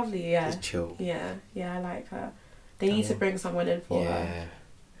 She's lovely. Yeah. Just chill. Yeah, I like her. They need to bring someone in for her.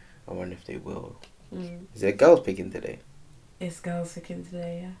 I wonder if they will. Is it girls picking today? It's girls picking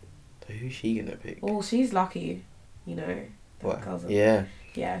today, yeah. So who's she gonna pick? Oh, she's lucky, you know. What? Yeah.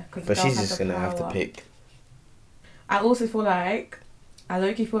 Yeah, but she's just gonna have to pick. I also feel like,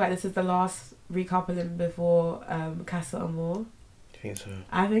 this is the last recoupling before Casa Amor. Do you think so?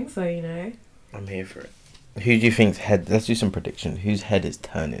 I think so, you know. I'm here for it. Who do you think's head? Let's do some prediction. Whose head is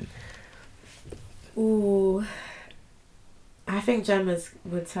turning? Ooh. I think Gemma's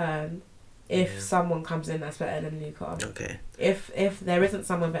would turn if someone comes in that's better than Luca. Okay. If there isn't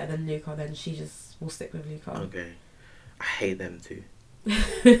someone better than Luca, then she just will stick with Luca. Okay. I hate them too.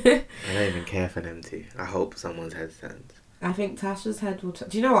 I don't even care for them too. I hope someone's head turns. I think Tasha's head will turn.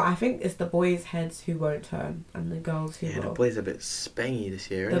 Do you know what? I think it's the boys' heads who won't turn and the girls who will. Yeah, the boys are a bit spangy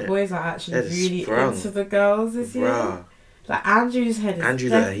this year, isn't it? The boys are actually really into the girls this year. Like Andrew's head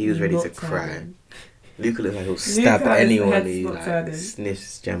is he was ready to cry. Luca looks like he'll stab anyone who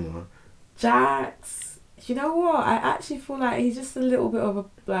sniffs Gemma. Jax, you know what? I actually feel like he's just a little bit of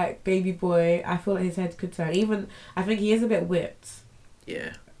a baby boy. I feel like his head could turn. Even I think he is a bit whipped.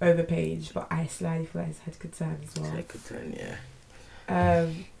 Yeah. Over Paige, but I slightly feel like his head could turn as well. His head could turn, yeah.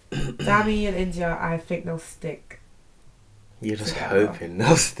 Dami and India, I think they'll stick. You're just hoping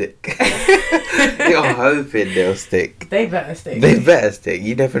they'll stick. You're hoping they'll stick. They better stick. They better stick.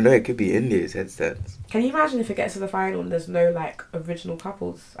 You never know. It could be India's headsets. Can you imagine if it gets to the final and there's no like original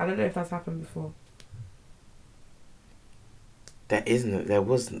couples? I don't know if that's happened before. There isn't. There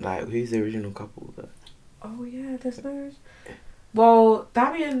wasn't. Like, who's the original couple though? Oh yeah, there's no. Well,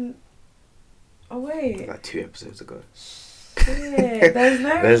 Damien. Oh wait. Like 2 episodes ago. Shit, there's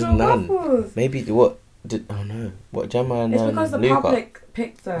no There's original none. couples. Maybe what? Oh no. What Gemma and It's because the Luca? public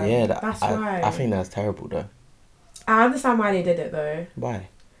picked them. Yeah, that's why. I think that's terrible though. I understand why they did it though. Why?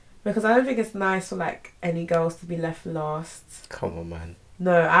 Because I don't think it's nice for like any girls to be left last. Come on, man.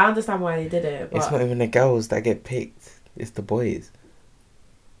 No, I understand why they did it. But It's not even the girls that get picked. It's the boys.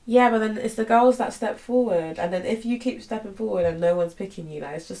 yeah, but then it's the girls that step forward, and then if you keep stepping forward and no one's picking you,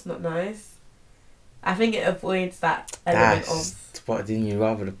 like it's just not nice. I think it avoids that element of. What, didn't you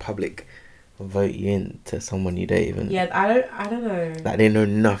rather the public vote you in to someone you don't even? Yeah, I don't know. Like they know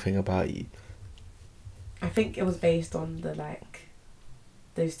nothing about you. I think it was based on the like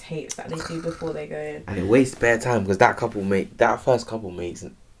those tapes that they do before they go in. And it wastes bare time because that first couple makes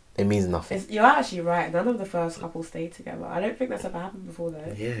it means nothing. You're actually right. None of the first couple stayed together. I don't think that's ever happened before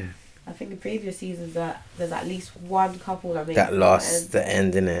though. Yeah. I think in previous seasons that there's at least one couple that makes that lost the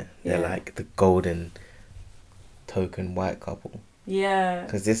end, innit? Yeah. They're like the golden token white couple. Yeah.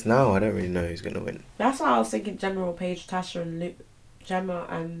 Because this now, I don't really know who's gonna win. That's why I was thinking Gemma, Paige, Tasha, and Gemma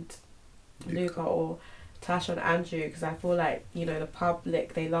and Luca, or Tasha and Andrew, because I feel like, you know, the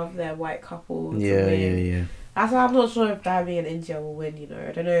public, they love their white couple. Yeah. That's why I'm not sure if Dami and India will win. You know,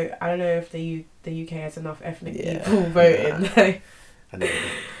 I don't know if the UK has enough ethnic people voting. I don't know.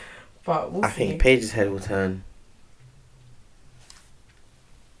 But we'll see. I think Paige's head will turn.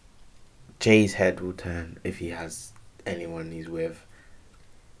 Jay's head will turn if he has anyone he's with.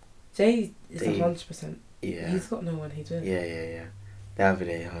 Jay is 100%. Yeah. He's got no one he's with. Yeah.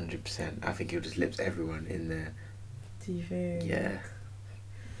 Davide, 100%. I think he'll just lips everyone in there. Do you think? Yeah.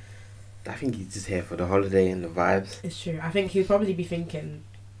 I think he's just here for the holiday and the vibes. It's true. I think he'll probably be thinking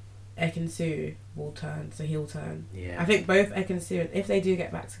Ekin-Su will turn, so he'll turn. Yeah. I think both Ekin-Su, if they do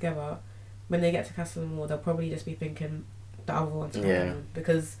get back together, when they get to Castle and Moor, they'll probably just be thinking the other one's turn,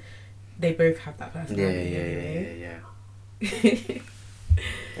 because they both have that personality. Yeah.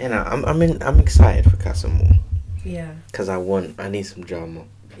 You know, I'm excited for Castle Moor. Yeah. Because I need some drama.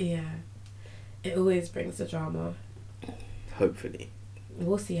 Yeah. It always brings the drama. Hopefully.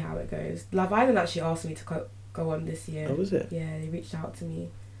 We'll see how it goes. Love Island actually asked me to go on this year. Oh, was it? Yeah, they reached out to me.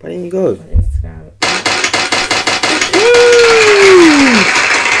 Why didn't you go? On Instagram.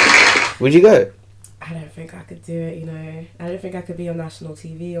 Would you go? I don't think I could do it, you know. I don't think I could be on national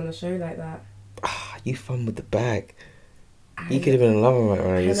TV on a show like that. Ah, you fun with the bag. You could have been in love right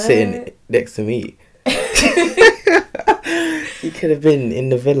now. You're sitting next to me. You could have been in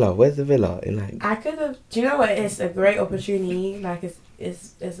the villa. Where's the villa? I could have. Do you know what? It's a great opportunity. Like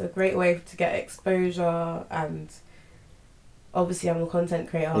it's a great way to get exposure, and obviously I'm a content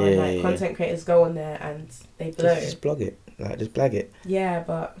creator. And content creators go on there and they blow. Just blog it. Just blag it. Yeah,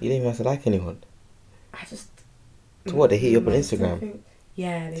 but you didn't even have to like anyone. I just. So what? They hit you up on Instagram.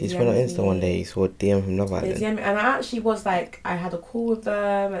 Yeah, so you just went on Insta one day. You saw a DM from Love Island. And I actually was like, I had a call with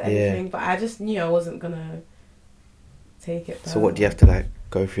them and everything, but I just knew I wasn't gonna take it. So what, do you have to like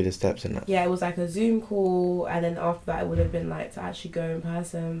go through the steps and that? Yeah, it was like a Zoom call, and then after that it would have been like to actually go in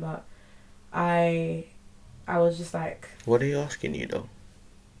person, but I was just like. What are you asking you though?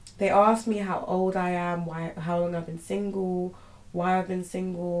 They asked me how old I am, how long I've been single, why I've been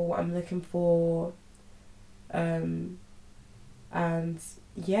single, what I'm looking for, and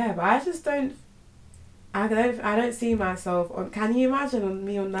yeah, but I just don't. I don't see myself on. Can you imagine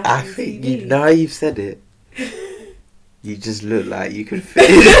me on national TV? I think now you've said it. You just look like you could fit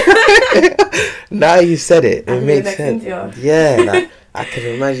it. Now you said it. It makes sense. Yeah, like, I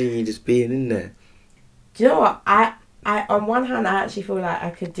can imagine you just being in there. Do you know what? I on one hand I actually feel like I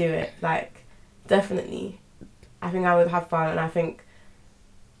could do it. Like, definitely. I think I would have fun, and I think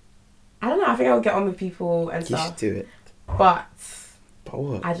I don't know. I think I would get on with people and stuff. You should do it. But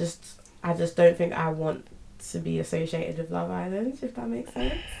what? I just don't think I want to be associated with Love Island, if that makes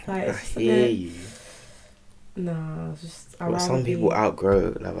sense. Like, I hear you. No, just. Some people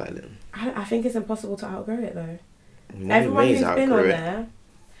outgrow Love Island. I think it's impossible to outgrow it though. Molly Everyone May's who's been on there.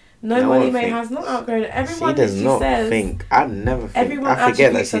 No, Molly May has not outgrown it. Everyone she does not says, think. I never think. Everyone I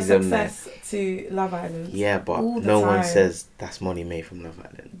forget that she's on there. To Love Island. Yeah, but no one says that's Molly May from Love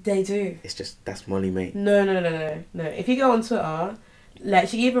Island. They do. It's just that's Molly May. No. If you go on Twitter, like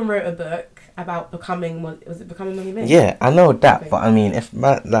she even wrote a book about becoming. Was it Becoming Money Made? Yeah, I know that, but I mean, if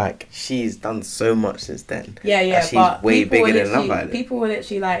like she's done so much since then. Yeah, she's but way bigger than Love Island. People were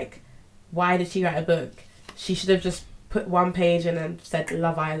literally like, "Why did she write a book? She should have just put one page in and said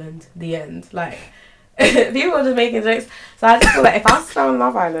Love Island, the end." Like, people were just making jokes. So I just feel like if I was on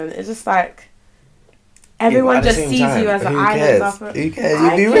Love Island, it's just like everyone just sees you as an island. Who cares?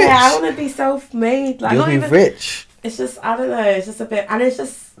 You'll be rich. I want to be self-made. Like, you'll be rich. It's just, I don't know. It's just a bit, and it's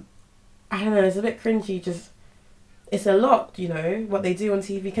just, I don't know. It's a bit cringy. Just, it's a lot, you know, what they do on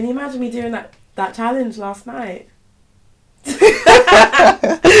TV. Can you imagine me doing that challenge last night? The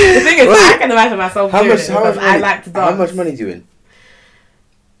thing is, I can imagine myself doing it because I like to dance. How much money do you win?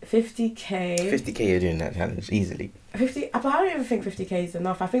 50k. 50k, you're doing that challenge easily. 50, but I don't even think 50k is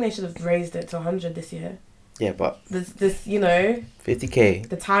enough. I think they should have raised it to 100 this year. Yeah, but this, you know, 50k.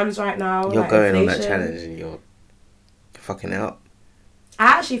 The times right now, you're like going inflation, on that challenge and you're fucking out. I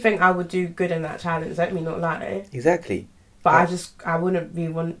actually think I would do good in that challenge. Let me not lie. Exactly. But I wouldn't be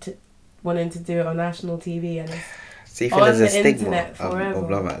wanting to do it on national TV and so you feel there's a stigma of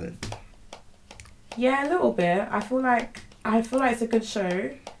Love Island? Yeah, a little bit. I feel like it's a good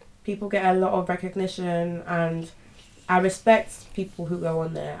show. People get a lot of recognition, and I respect people who go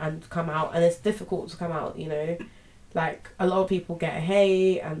on there and come out. And it's difficult to come out, you know. Like, a lot of people get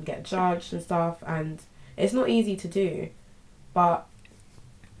hate and get judged and stuff, and it's not easy to do. But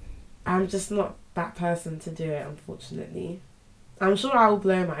I'm just not that person to do it, unfortunately. I'm sure I will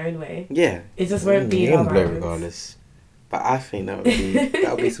blow my own way. Yeah. It just won't be Love Island. Blow regardless. But I think that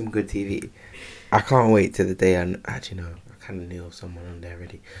would be some good TV. I can't wait till the day actually no, I kind of knew of someone on there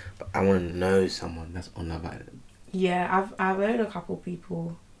already, but I want to know someone that's on Love Island. Yeah, I've known a couple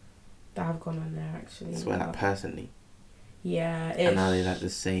people that have gone on there actually. Swear that personally. Yeah, and are they like the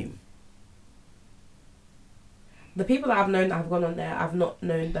same? The people that I've known that have gone on there, I've not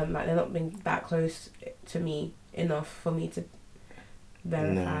known them, like they're not been that close to me enough for me to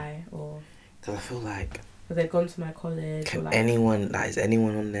verify or. Because I feel like. Because they've gone to my college. Can or like, is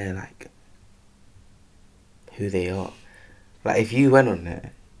anyone on there like who they are? Like if you went on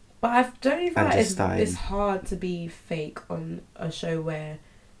there. But I don't even like it's hard to be fake on a show where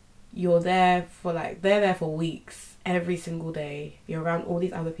you're there for like they're there for weeks every single day. You're around all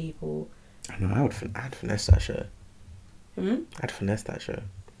these other people. I know. I'd finesse that show. I'd finesse that show.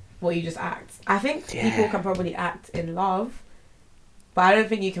 What, you just act? I think people can probably act in love, but I don't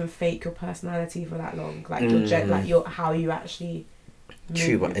think you can fake your personality for that long. Like your how you actually.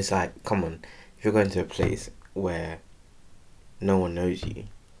 True, but it's like, come on, if you're going to a place where no one knows you,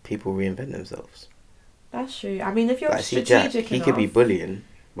 people reinvent themselves. That's true. I mean, if you're like, strategic enough, he could be bullying,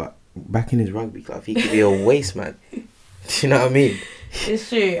 but back in his rugby club, he could be a waste man. Do you know what I mean? It's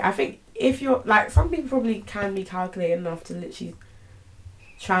true. I think if you're like, some people probably can be calculated enough to literally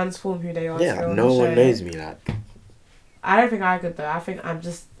transform who they are. Yeah, no one knows me like. I don't think I could though. I think I'm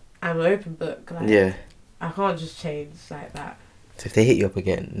an open book. Like, yeah. I can't just change like that. So if they hit you up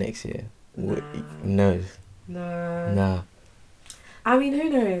again next year, who knows? No. I mean, who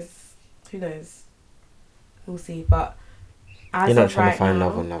knows? Who knows? We'll see. But you're not trying to find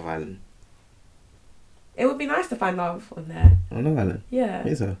love on Love Island. It would be nice to find love on there. On Love Island? Yeah.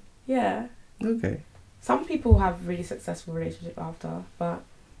 Is it? Yeah. Okay. Some people have really successful relationships after, but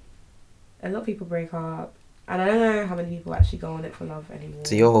a lot of people break up. And I don't know how many people actually go on it for love anymore.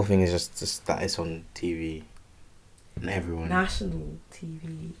 So your whole thing is just that it's on TV and everyone. National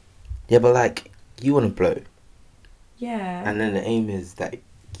TV. Yeah, but like, you want to blow. Yeah. And then the aim is that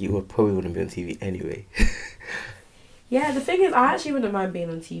you probably wouldn't be on TV anyway. Yeah, the thing is, I actually wouldn't mind being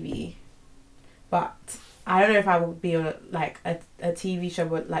on TV. But I don't know if I would be on like a TV show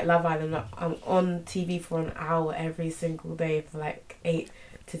like Love Island. I'm on TV for an hour every single day for like 8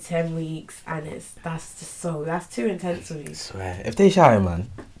 to 10 weeks, and that's too intense for me. I swear, if they shouted, man,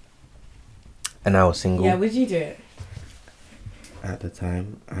 and I was single. Yeah, would you do it? At the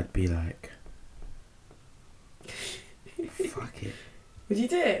time, I'd be like, fuck it. Would you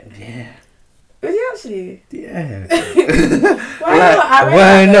do it? Yeah. Would you actually? Yeah.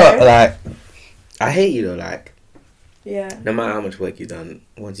 Why not? Like, I hate you though. Like, yeah. No matter how much work you've done,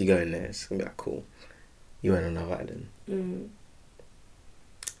 once you go in there, it's gonna be like, cool. You went on Love Island.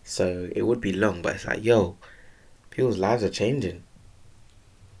 So it would be long, but it's like, yo, people's lives are changing.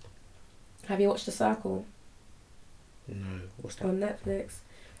 Have you watched The Circle? No, what's that? On Netflix.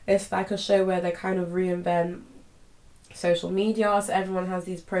 It's like a show where they kind of reinvent social media, so everyone has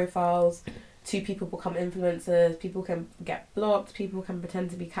these profiles. 2 people become influencers, people can get blocked, people can pretend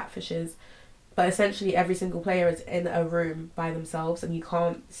to be catfishes, but essentially every single player is in a room by themselves and you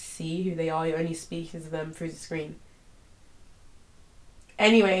can't see who they are, you're only speaking to them through the screen.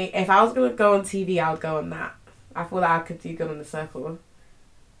 Anyway, if I was going to go on TV, I would go on that. I feel like I could do good on The Circle.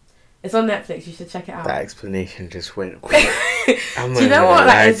 It's on Netflix. You should check it out. That explanation just went... Do you know what?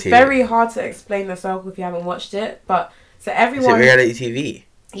 Like, it's very hard to explain The Circle if you haven't watched it. But, so everyone... Is it reality TV?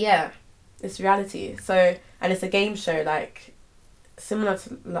 Yeah. It's reality. So, and it's a game show, like, similar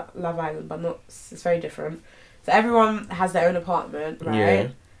to Love Island, but not... It's very different. So everyone has their own apartment, right? Yeah.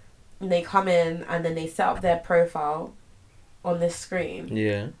 And they come in and then they set up their profile on this screen.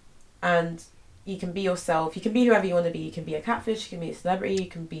 Yeah. And you can be yourself. You can be whoever you want to be. You can be a catfish. You can be a celebrity. You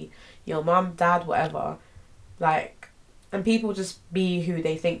can be your mum, dad, whatever. Like, and people just be who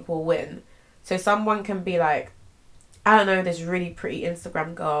they think will win. So someone can be like, I don't know, this really pretty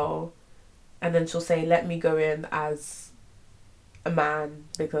Instagram girl, and then she'll say, let me go in as a man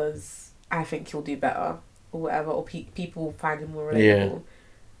because I think he'll do better, or whatever, or people find him more relatable. Yeah.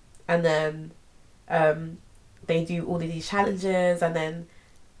 And then they do all of these challenges, and then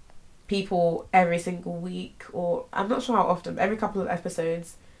people every single week, or I'm not sure how often, but every couple of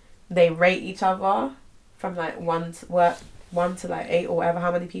episodes, they rate each other from like 1 to like 8 or whatever,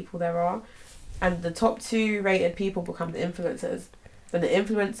 how many people there are. And the top 2 rated people become the influencers. Then the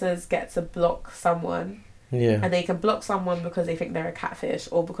influencers get to block someone. Yeah. And they can block someone because they think they're a catfish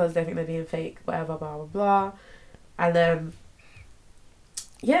or because they think they're being fake, whatever, blah, blah, blah. And then,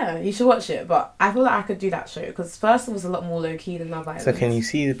 yeah, you should watch it. But I feel like I could do that show because first it was a lot more low-key than Love Island. So can you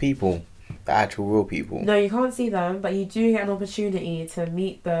see the people? The actual real people? No, you can't see them, but you do get an opportunity to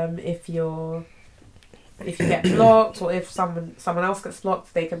meet them if you get blocked, or if someone else gets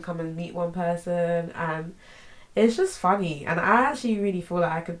blocked, they can come and meet one person, and it's just funny. And I actually really feel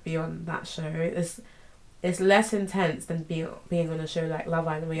like I could be on that show. It's less intense than being on a show like Love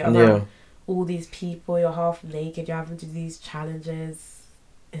Island, where you're around all these people, you're half naked, you're having to do these challenges.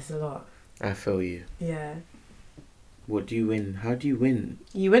 It's a lot. I feel you. Yeah. What do you win? How do you win?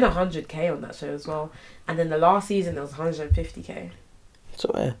 You win 100k on that show as well, and then the last season it was 150k.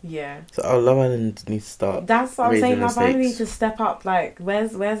 So yeah. So Love Island needs to start. That's what I'm saying. Love Island needs to step up. Like,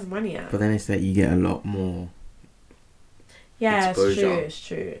 where's the money at? But then it's that you get a lot more. Yeah, exposure.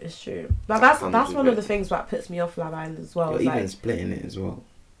 it's true. But that's one of the things that puts me off Love Island as well. You're even like, splitting it as well.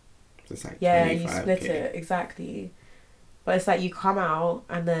 So it's like you split it exactly. But it's like you come out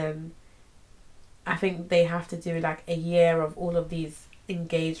and then I think they have to do like a year of all of these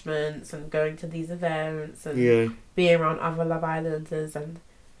engagements and going to these events and being around other Love Islanders, and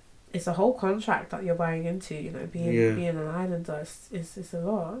it's a whole contract that you're buying into, you know, being an Islander. It's a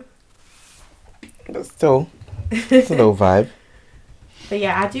lot. But still, it's a little vibe. But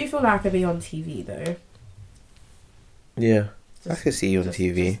yeah, I do feel like I could be on TV though. Yeah, I could see you on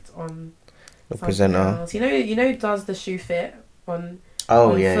TV. Just on a presenter. Else. You know, does the shoe fit on?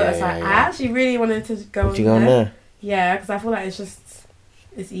 Oh, on yeah. I actually really wanted to go. Would you go on there? Yeah, because I feel like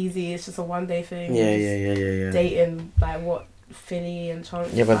it's easy. It's just a one-day thing. Yeah. Dating like what Philly and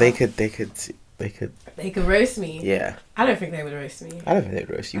Chance. Yeah, but they could roast me. Yeah. I don't think they would roast me. I don't think they'd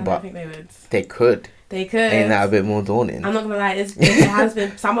roast you, but I think they would. They could. They could. Ain't that a bit more daunting? I'm not gonna lie. It has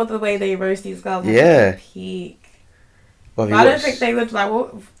been some of the way they roast these girls. Yeah. Peak. But I don't think they would like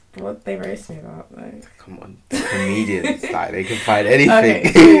what they roast me about. Like, come on, comedians. Like they can find anything.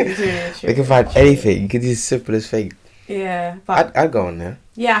 Okay, true, they can find anything. You could do simple as fake. Yeah, but I'd go on there.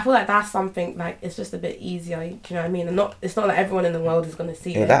 Yeah, I feel like that's something like it's just a bit easier. Do you know what I mean? And it's not like everyone in the world is gonna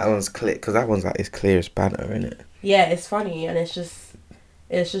see it. Yeah, that one's clear because that one's like it's clear as banter, isn't it? Yeah, it's funny and it's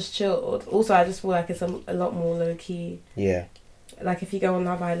just chilled. Also, I just feel like it's a lot more low key. Yeah. Like if you go on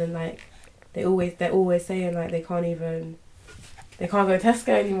Love Island, like they're always saying like they can't go Tesco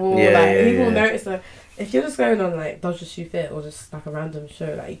anymore. People notice that if you're just going on like Dodge the Shoe Fit or just like a random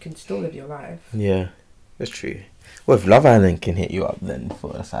show, like you can still live your life. Yeah, that's true. Well, if Love Island can hit you up, then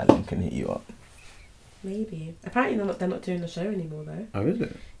Forest Island can hit you up. Maybe. Apparently they're not doing the show anymore though. Oh, is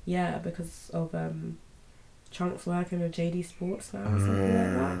it? Yeah, because of Chunks working with JD Sports now or something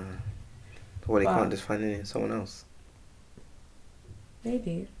like that. Well, they can't just find someone else.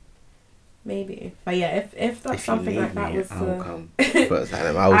 Maybe. But yeah, if that's something like that was I'll come Forest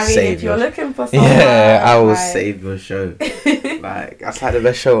Island. I will save if you're looking for someone, I will save your show. Like that's like the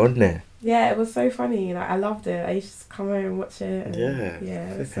best show on there. Yeah, it was so funny. Like I loved it. I used to just come home and watch it. And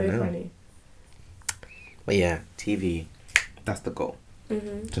it was so funny. But yeah, TV, that's the goal.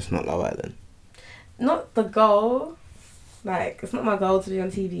 Mm-hmm. Just not Love Island. Not the goal. Like it's not my goal to be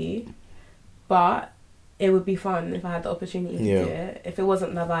on TV, but it would be fun if I had the opportunity to do it. If it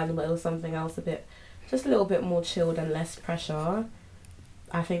wasn't Love Island, but it was something else just a little bit more chilled and less pressure,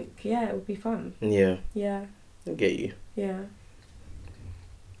 I think, it would be fun. Yeah. Yeah. I get you. Yeah.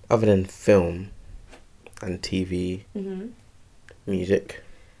 Other than film and TV, Music.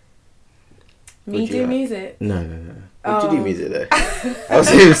 Me do music? No. Would you do music though? I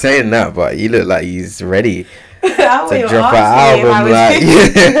was even saying that, but you look like he's ready to drop an album. Like,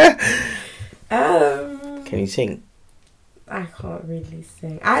 can you sing? I can't really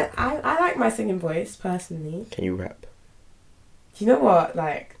sing. I like my singing voice personally. Can you rap? Do you know what?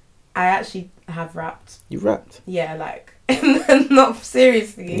 Like, I actually have rapped. You rapped? Yeah, like, not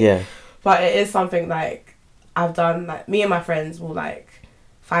seriously. Yeah. But it is something like I've done. Like, me and my friends will like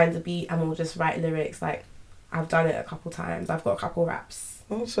find a beat and we'll just write lyrics. Like, I've done it a couple times. I've got a couple raps.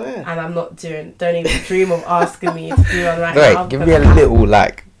 Oh, swear. And I'm not don't even dream of asking me to do one right now. Right, give me a little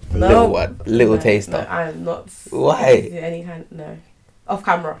little taster. No, I'm not. Why? Any kind, no. Off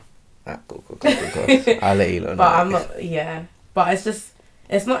camera. Cool. I'll let you know. But I'm not, yeah. But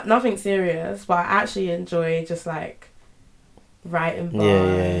it's not nothing serious, but I actually enjoy just like writing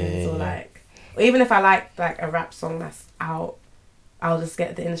bars or like, or even if I like a rap song that's out, I'll just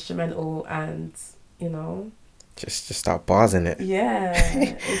get the instrumental and, you know. Just start barsing it.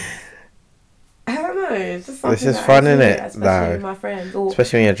 Yeah. I don't know. It's just something. This is fun, isn't it? Especially with my friends. Or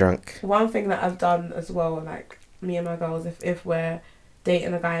especially when you're drunk. One thing that I've done as well, like me and my girls, if we're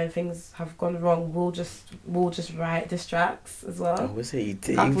dating a guy and things have gone wrong, we'll just write diss tracks as well. Oh, was it? You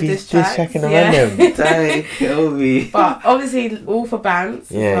did? You be diss tracking around them. Don't kill me. But obviously, all for bands.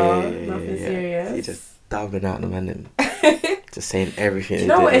 Yeah, nothing serious. So you're just dabbing out the man. Just saying everything. Do you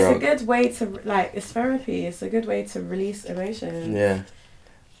know what? It's a good way to like. It's therapy. It's a good way to release emotions. Yeah.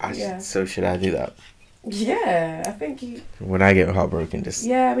 So should I do that? Yeah, I think you. When I get heartbroken, just.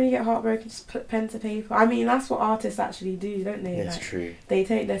 Yeah, when you get heartbroken, just put pen to paper. I mean, that's what artists actually do, don't they? It's true. They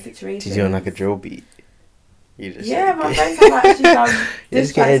take their situation. Did you on like a drill beat? You just. Yeah, my friends have actually done.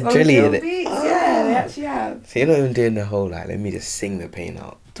 Just getting drilly in it. Yeah, they actually have. So you're not even doing the whole like, let me just sing the pain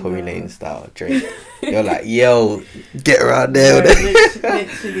out, Tory Lane style, Drake. You're like, yo, get around there.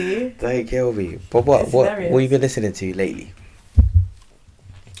 Literally. Don't kill me. But what you been listening to lately?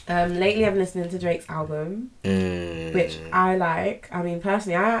 Lately I've been listening to Drake's album, which I like. I mean,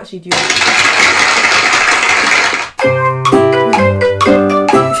 personally, I actually do.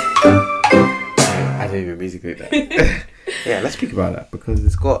 I didn't even music like that. Yeah, let's speak about that because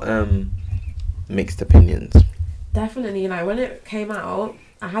it's got mixed opinions. Definitely, like when it came out,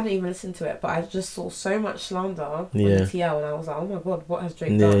 I hadn't even listened to it, but I just saw so much slander on the TL, and I was like, oh my god, what has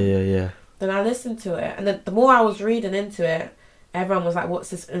Drake done? Yeah. Then I listened to it, and then the more I was reading into it, everyone was like, what's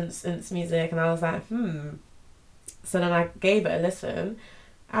this music? And I was like, So then I gave it a listen,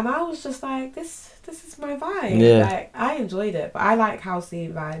 and I was just like, this is my vibe. Yeah. Like, I enjoyed it, but I like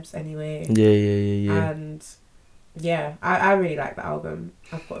housey vibes anyway. Yeah. And yeah, I really like the album.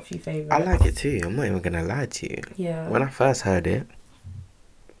 I've got a few favourites. I like it too. I'm not even gonna lie to you. Yeah. When I first heard it,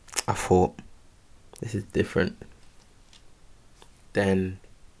 I thought, this is different. Then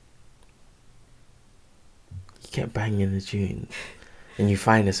you kept banging the tune, and you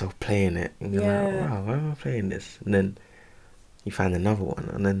find yourself playing it, and you're like, wow, why am I playing this? And then you find another one,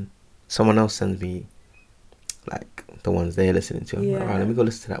 and then someone else sends me like the ones they're listening to. I'm like, right, let me go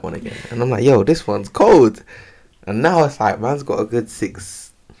listen to that one again. And I'm like, yo, this one's cold. And now it's like, man's got a good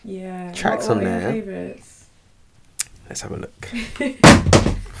 6 tracks on there. What are your favourites? Let's have a look.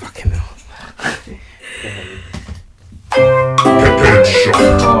 Fucking hell.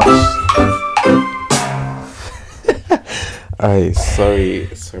 Alright,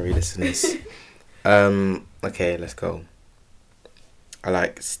 sorry listeners. Okay, let's go. I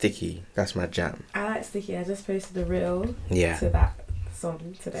like Sticky. That's my jam. I like Sticky. I just posted a reel to that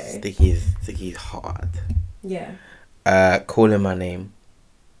song today. Sticky's hard. Yeah. Calling My Name.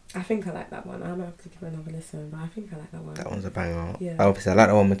 I think I like that one. I'm gonna have to give it another listen, but I think I like that one. That one's a banger. Yeah. Obviously, I like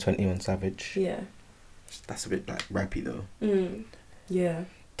the one with 21 Savage. Yeah. That's a bit like rappy though. Yeah.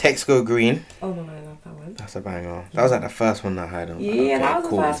 Text Go Green. Oh my god, I love that one. That's a banger. That was like the first one that I heard. Yeah, that was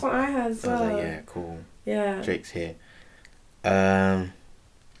the first one I heard as well. I was like, yeah, cool. Yeah. Drake's here.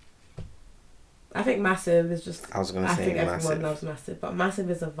 I think Massive is just. I think everyone loves Massive, but Massive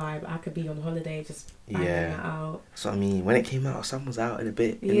is a vibe. I could be on holiday just banging that out. So I mean, when it came out, sun was out in a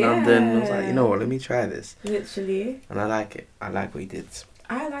bit in London. I was like, you know what? Let me try this. Literally. And I like it. I like what he did.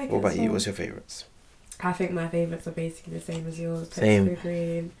 I like it. What about you? What's your favourites? I think my favourites are basically the same as yours. Same. Text Go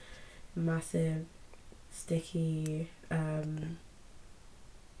Green, Massive, Sticky. I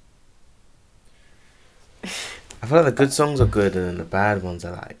feel like the good songs are good and then the bad ones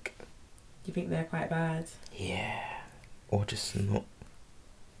are like. You think they're quite bad? Yeah. Or just not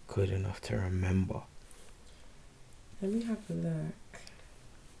good enough to remember. Let me have a look.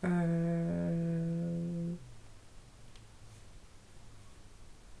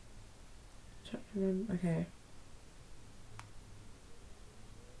 Okay.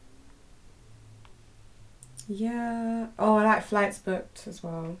 Yeah. Oh, I like Flights Booked as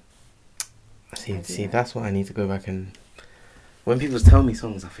well. See, that's what I need to go back and... When people tell me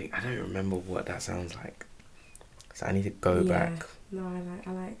songs, I think, I don't remember what that sounds like. So I need to go back. No,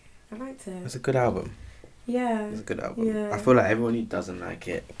 I liked it. It's a good album. Yeah. It's a good album. Yeah. I feel like everyone who doesn't like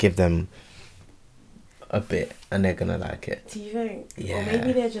it, give them a bit and they're gonna like it. Do you think? Yeah. Or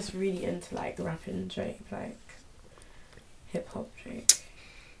maybe they're just really into like rapping Drake, like hip hop Drake.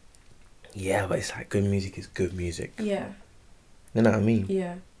 Yeah, but it's like good music is good music. Yeah. You know what I mean?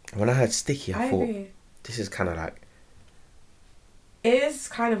 Yeah. When I heard Sticky, I thought, agree. This is kind of like... It is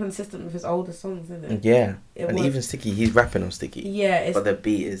kind of consistent with his older songs, isn't it? Yeah. Even Sticky, he's rapping on Sticky. Yeah. But the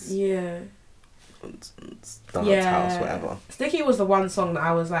beat is... Yeah. Dance house, whatever. Sticky was the one song that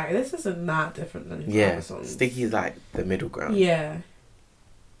I was like, this isn't that different than his other songs. Sticky is like the middle ground. Yeah.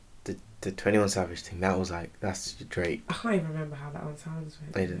 The 21 Savage thing, that was like, that's Drake. I can't even remember how that one sounds.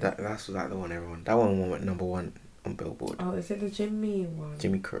 That's like the one everyone... That one went number 1 on Billboard. Oh, is it the Jimmy one?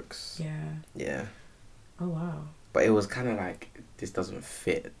 Jimmy Crooks. Yeah. Yeah. Oh, wow. But it was kind of like, this doesn't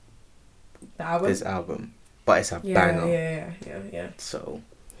fit this album. But it's a banger. Yeah. So,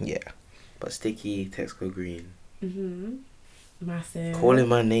 yeah. But Sticky, Text Go Green. Mm-hmm. Massive. Calling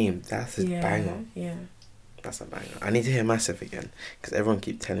My Name, that's a banger. Yeah. That's a banger. I need to hear Massive again. Because everyone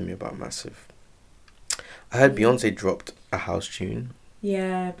keeps telling me about Massive. I heard Beyonce dropped a house tune.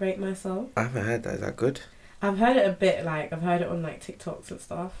 Yeah, Break My Soul. I haven't heard that. Is that good? I've heard it a bit, like, I've heard it on, like, TikToks and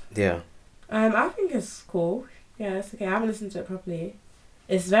stuff. Yeah. I think it's cool. Yeah, it's okay. I haven't listened to it properly.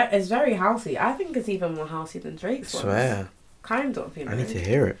 It's very housey. I think it's even more housey than Drake's one. Swear. Kind of, you know. I need to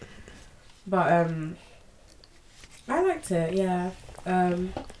hear it. But, I liked it, yeah.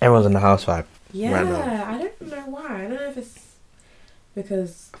 Everyone's in the house vibe. Yeah, right now. I don't know why. I don't know if it's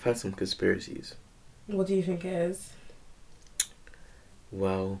because... I've heard some conspiracies. What do you think it is?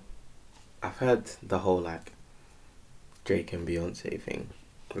 Well, I've heard the whole, like, Drake and Beyonce thing.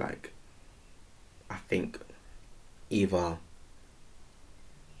 Like, I think either...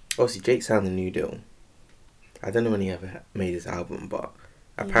 Obviously, Drake signed the new deal. I don't know when he ever made his album, but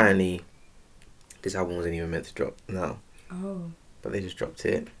apparently this album wasn't even meant to drop now. Oh. But they just dropped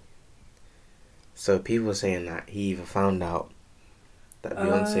it. So people were saying that he either found out that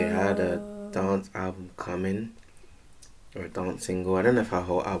Beyonce had a dance album coming or a dance single. I don't know if her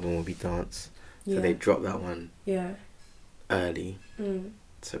whole album will be dance. So they dropped that one early.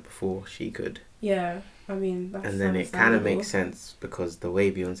 So before she could. Yeah, I mean, that's... And then it kind of makes sense because the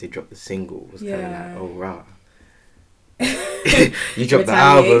way Beyonce dropped the single was kind of like, oh, rah. You dropped the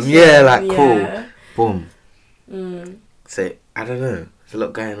album. Yeah, like, cool. Boom. So, I don't know. There's a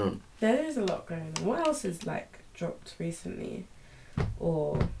lot going on. There is a lot going on. What else is, like, dropped recently?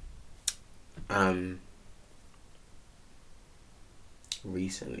 Or...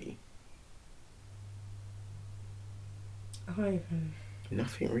 Recently? I can't even...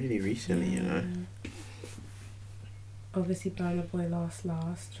 Nothing really recently, you know. Obviously, Burna Boy Last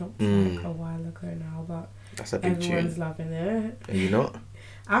dropped like a while ago now, but that's a big everyone's tune. Loving it. Are you not?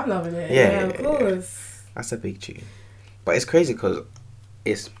 I'm loving it. Yeah, of course. That's a big tune. But it's crazy because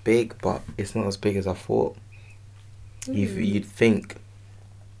it's big, but it's not as big as I thought. You'd think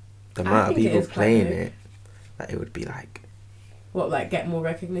the amount of people playing it, that it would be like... What, like get more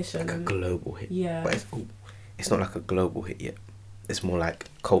recognition? Like a global hit. Yeah. But it's not like a global hit yet. It's more like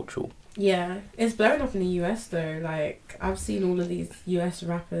cultural. Yeah. It's blowing up in the US though. Like, I've seen all of these US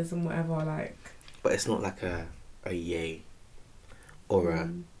rappers and whatever, like... But it's not like a Ye or a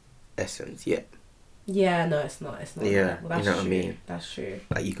Essence yet. Yeah, no, it's not. It's not. Yeah, well, that's you know what true. I mean? That's true.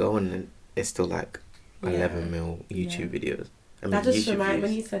 Like, you go on and it's still like 11 mil YouTube videos. I mean, that just YouTube remind views.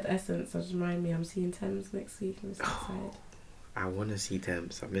 when you said Essence, that just remind me I'm seeing Thames next week. I'm so excited. I want to see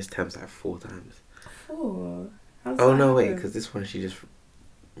Thames. I've missed Thames like 4 times. 4? Oh no, wait, because this one she just...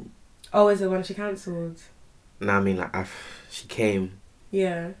 Oh, is it when she cancelled? No, I mean like she came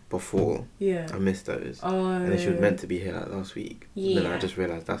before. Yeah. I missed those. Oh. And then she was meant to be here like last week. Yeah. And then I just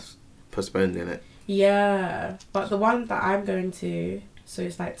realised that's postponed, innit? Yeah. But the one that I'm going to, so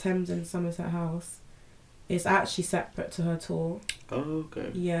it's like Thames and Somerset House, it's actually separate to her tour. Oh, okay.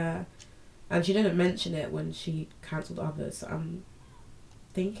 Yeah. And she didn't mention it when she cancelled others, so I'm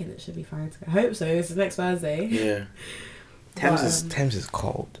thinking it should be fine to go. I hope so. It's next Thursday. Yeah. Thames is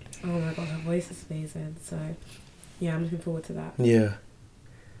cold. Oh my god, her voice is amazing. So, yeah, I'm looking forward to that. Yeah.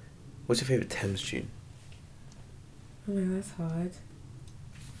 What's your favourite Thames tune? Oh my god, that's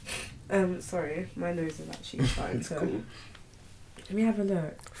hard. Sorry, my nose is actually fine. So, cool. Let me have a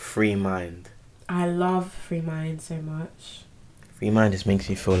look. Free Mind. I love Free Mind so much. Free Mind just makes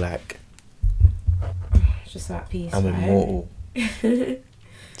me feel like just that peace. I'm immortal.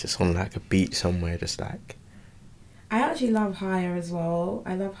 Just on like a beach somewhere, just like I actually love Higher as well.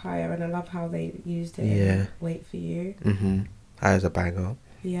 I love Higher, and I love how they used it. Yeah. In Wait For You. High's a banger.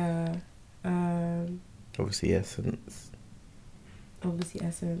 Yeah. Obviously Essence.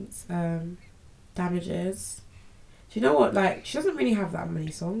 Damages. Do you know what? Like, she doesn't really have that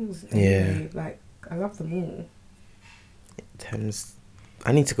many songs. Anyway. Yeah. Like, I love them all. Thames.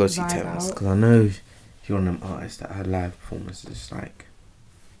 I need to go see Thames because I know you're one of them artists that had live performances like.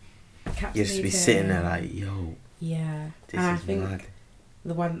 You just be sitting there like, yo. Yeah. This and is I think mad.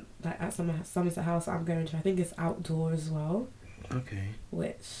 the one like at Somerset House I'm going to, I think it's outdoor as well. Okay.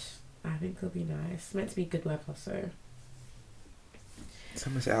 Which I think will be nice. It's meant to be good weather, so.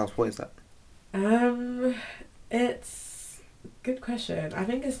 Somerset House, what is that? It's good question. I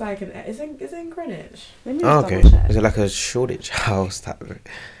think it's like is it in Greenwich? Oh, okay. Is it like a Shoreditch house type of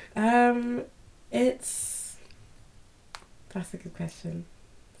that's a good question.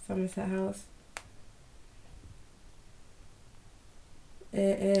 Somerset House.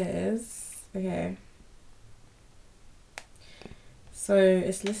 It is okay. So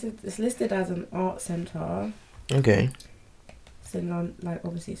it's listed as an art centre. Okay. It's in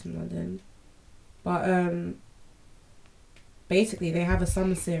obviously it's in London, but basically they have a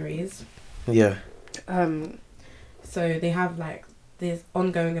summer series. Yeah. So they have like these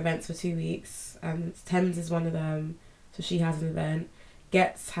ongoing events for 2 weeks, and Thames is one of them. So she has an event.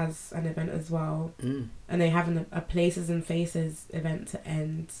 Gets has an event as well, and they have a Places and Faces event to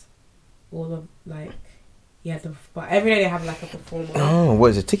end all of like, but every day they have like a performer. Oh,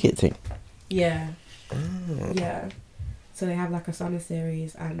 what is a ticket thing? Yeah. Oh. Yeah. So they have like a summer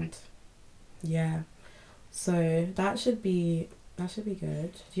series, and yeah, so that should be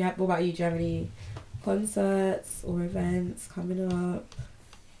good. What about you? Do you have any concerts or events coming up?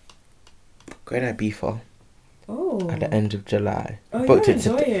 Going to Ibiza. Oh. At the end of July. Oh, I booked it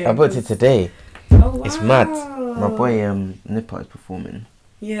today. Oh, wow. It's mad. My boy Nipper is performing.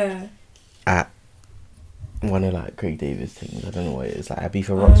 Yeah. At one of like Craig David's things. I don't know what it is. Like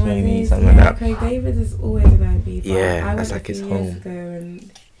Ibiza Rocks maybe, something like that. Craig David is always in Ibiza. Yeah, that's like his home. I went a few years ago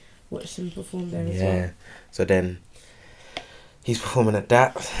and watched him perform there as well. Yeah. So then he's performing at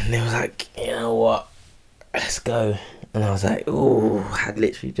that, and they was like, you know what? Let's go. And I was like, oh, I'd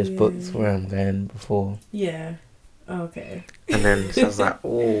literally just booked where I'm going before. Yeah. Okay. And then so I was like,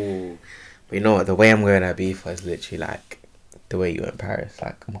 oh. But you know what? The way I'm going to Ibiza is literally like the way you went to Paris.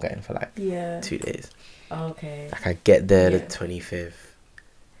 Like, I'm going for like 2 days. Okay. Like, I get there the 25th.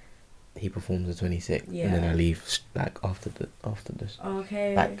 He performs the 26th. Yeah. And then I leave like after the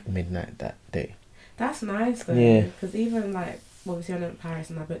okay. like midnight that day. That's nice though. Yeah. Because even like, obviously I went to Paris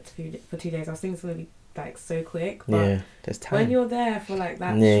and I booked for 2 days. I was thinking it's going to be like so quick, but there's time. When you're there for like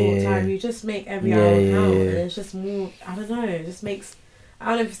that short time, you just make every hour count, and it's just more. I don't know. It just makes. I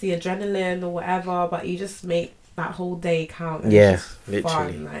don't know if it's the adrenaline or whatever, but you just make that whole day count. And it's just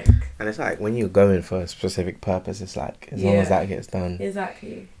literally. Fun, like, and it's like when you're going for a specific purpose, it's like as long as that gets done,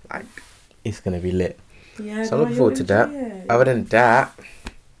 exactly. Like it's gonna be lit. Yeah. So I'm looking forward to that. Other than that,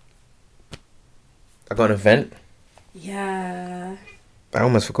 I got an event. Yeah. I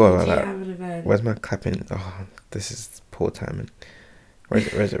almost forgot about that. Have an event? Where's my clapping? Oh, this is poor timing. Where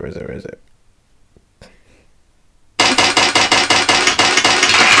is it?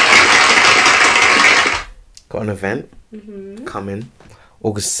 Got an event coming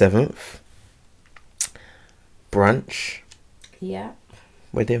August 7th. Brunch. Yeah.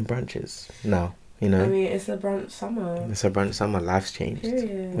 We're doing brunches now, you know. I mean, it's a brunch summer. Life's changed.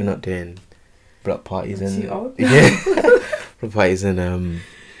 Period. We're not doing block parties too old. Block parties and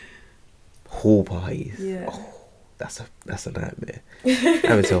hall parties. Yeah. Oh, that's a nightmare. I haven't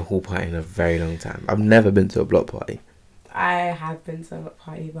been to a hall party in a very long time. I've never been to a block party. I have been to a block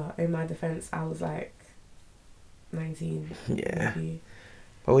party, but in my defense, I was like 19. Yeah. Maybe.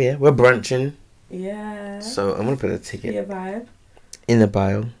 Oh yeah, we're brunching. Yeah. So I'm gonna put a ticket. Your vibe. In the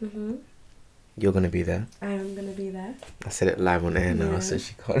bio. Mhm. You're gonna be there. I am gonna be there. I said it live on air now, so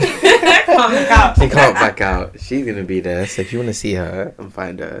she can't. She can't back out. She's gonna be there. So if you wanna see her and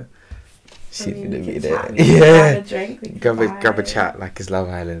find her, she's gonna be there. Yeah. Grab a chat like it's Love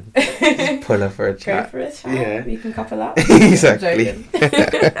Island. Just pull her for a chat. Go for a chat. Yeah. We can couple up. Exactly.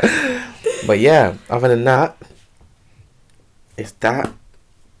 But yeah, other than that, it's that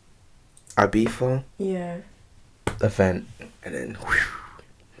Ibiza event, and then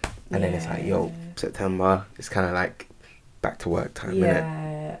then it's like, yo, September. It's kind of like back to work time, innit?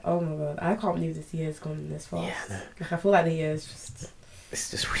 Yeah. Oh my god, I can't believe this year's gone this fast. Yeah, no. Like, I feel like the year's just.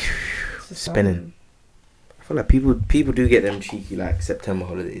 It's just spinning. I feel like people do get them cheeky like September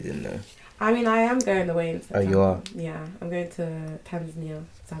holidays in there. I mean, I am going away in September. Oh, you are? Yeah, I'm going to Tanzania,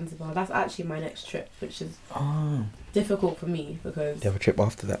 Zanzibar. That's actually my next trip, which is difficult for me because... Do you have a trip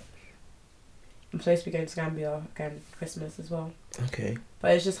after that? I'm supposed to be going to Gambia again for Christmas as well. Okay.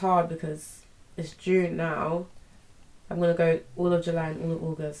 But it's just hard because it's June now. I'm going to go all of July and all of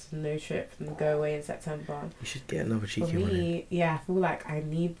August, no trip, and go away in September. You should get another cheeky one. For me, yeah, I feel like I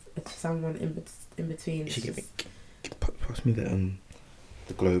need someone in between. You should give me... Pass me the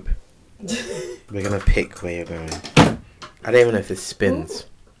globe. We're going to pick where you're going. I don't even know if this spins.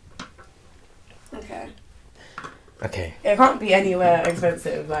 Ooh. Okay. Okay. It can't be anywhere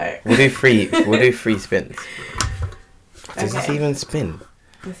expensive, like... We'll do three spins. Does this even spin?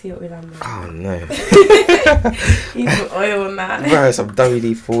 Let's see what we land on. Oh no. You put oil on that. Bro, some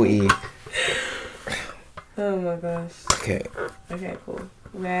WD-40. Oh my gosh. Okay. Okay, cool.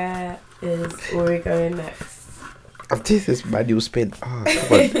 Where is Auri going next? I've did this manual spin. Oh,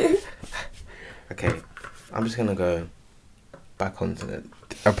 come on. Okay. I'm just gonna go back onto it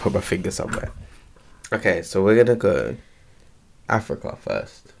and put my finger somewhere. Okay, so we're gonna go Africa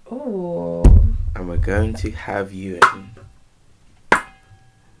first. Oh. And we're going to have you in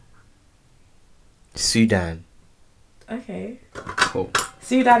Sudan. Okay. Cool.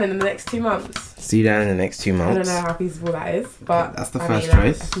 Sudan in the next 2 months. Sudan in the next 2 months. I don't know how feasible that is, but okay, that's the first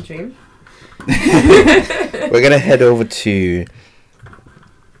choice. I can dream. We're gonna head over to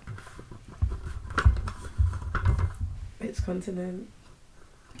which continent?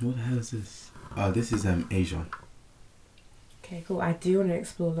 What the hell is this? Oh, this is Asia. Okay, cool. I do want to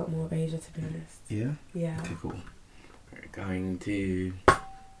explore a lot more of Asia, to be honest. Yeah? Yeah. Okay, cool. We're going to...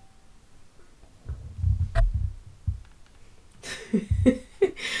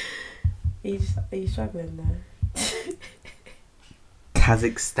 Are you struggling there?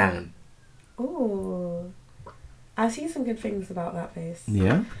 Kazakhstan. Oh. I've seen some good things about that place.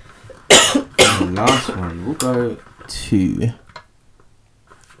 Yeah? And the last one, we'll go to...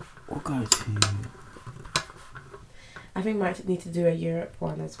 I think we might need to do a Europe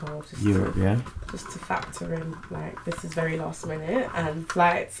one as well. Europe, yeah? Just to factor in, like, this is very last minute and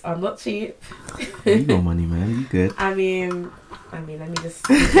flights are not cheap. You got money, man. You good. I mean, let me just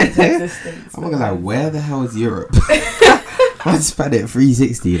speak into existence. I'm not gonna lie, where the hell is Europe? I span it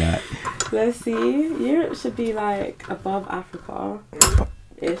 360, like. Let's see. Europe should be, like, above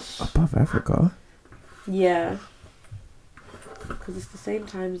Africa-ish. Above Africa? Yeah. Because it's the same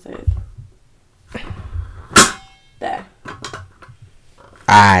time zone. There.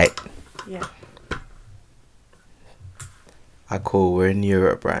 Alright. Yeah. Cool. We're in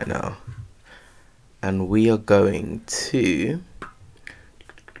Europe right now. And we are going to...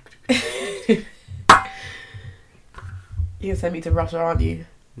 You're going to send me to Russia, aren't you?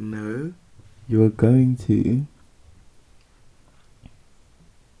 No. You are going to...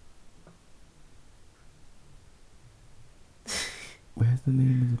 Where's the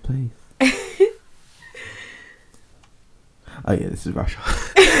name of the place? Oh yeah, this is Russia.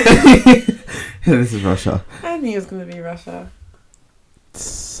 This is Russia. I knew it was going to be Russia.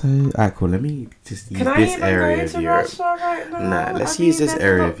 So, alright, cool. Let me just use this area of Europe. Russia right now? Nah, let's use this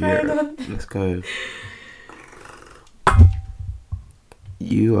area of Europe. Let's go.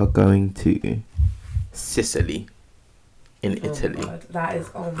 You are going to Sicily in Italy. God, that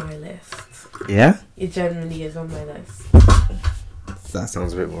is on my list. Yeah? It genuinely is on my list. That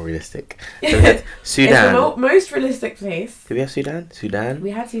sounds a bit more realistic. So we had Sudan. It's the most realistic place. Did we have Sudan? Sudan?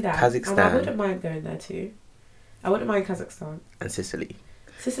 We had Sudan. Kazakhstan. And I wouldn't mind going there too. I wouldn't mind Kazakhstan. And Sicily.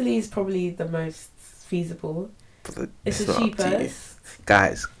 Sicily is probably the most feasible. It's the not up to you. cheapest.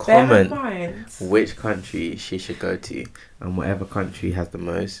 Guys, comment which country she should go to. And whatever country has the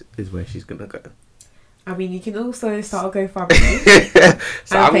most is where she's going to go. I mean, you can also start a GoFundMe.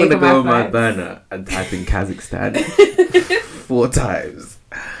 So I'm going to go on my burner and type in Kazakhstan 4 times.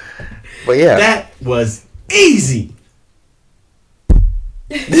 But yeah. That was easy.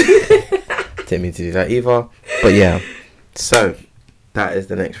 Didn't mean to do that either. But yeah. So, that is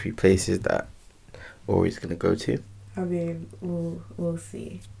the next 3 places that Auri's going to go to. I mean, we'll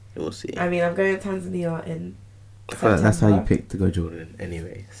see. We'll see. I mean, I'm going to Tanzania in I feel like that's how you picked to go Jordan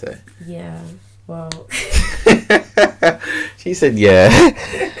anyway, so. Yeah, well. She said yeah.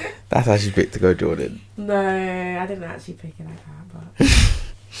 That's how she picked to go Jordan. No, I didn't actually pick it like that, but.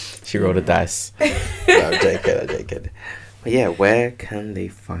 She rolled a dice. No, I'm joking. But yeah, where can they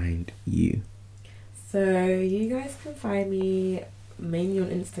find you? So, you guys can find me mainly on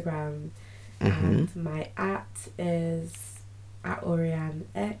Instagram. And my @ is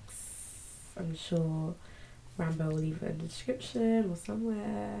 @Auriannex. I'm sure RAMBO will leave it in the description or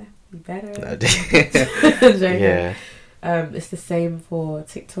somewhere. You better. No, yeah. It's the same for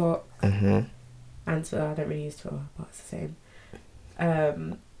TikTok. Mm-hmm. And Twitter. I don't really use Twitter, but it's the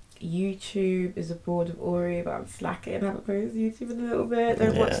same. YouTube is Abroad with Auri, but I'm slacking. I haven't posted YouTube in a little bit.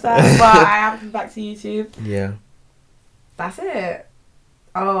 Don't watch that. But I am coming back to YouTube. Yeah. That's it.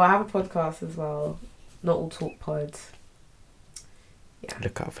 Oh, I have a podcast as well. Not All Talk Pods. Yeah.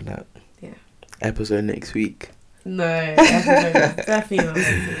 Look out for that. Yeah. Episode next week. No, definitely not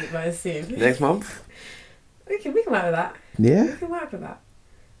next week, but soon. Next month? We can work with that. Yeah? We can work with that,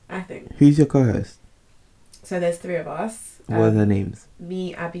 I think. Who's your co-host? So there's 3 of us. What are their names?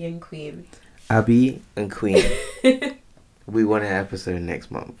 Me, Abby and Queen. Abby and Queen. We want an episode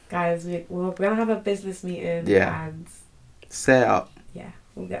next month. Guys, we're going to have a business meeting. Yeah. And set up. Yeah,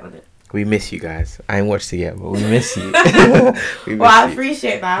 we'll get on it. We miss you guys. I ain't watched it yet, but we miss you. I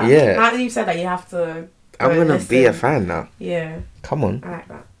appreciate that. Yeah. Now that you've said that, you have to... I'm going to be a fan now. Yeah. Come on. I like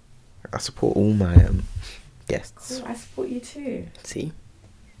that. I support all my guests. Cool, I support you too. See?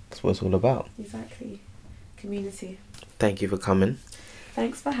 That's what it's all about. Exactly. Community. Thank you for coming.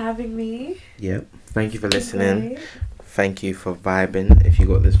 Thanks for having me. Yep. Thank you for listening. Thank you for vibing. If you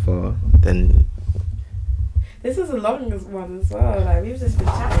got this far, then... This is the longest one as well. Like, we've just been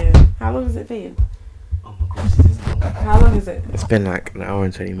chatting. How long has it been? Oh my gosh, this is long. How long is it? It's been like an hour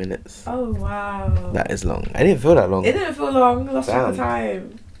and 20 minutes. Oh, wow. That is long. I didn't feel that long. It didn't feel long. I lost track of Damn.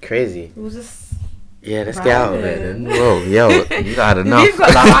 time. Crazy. It was just... Yeah, let's get out of it then. Whoa, yo, you got enough. You've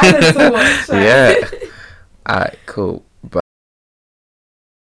got the highlights to watch. Yeah. Alright, cool.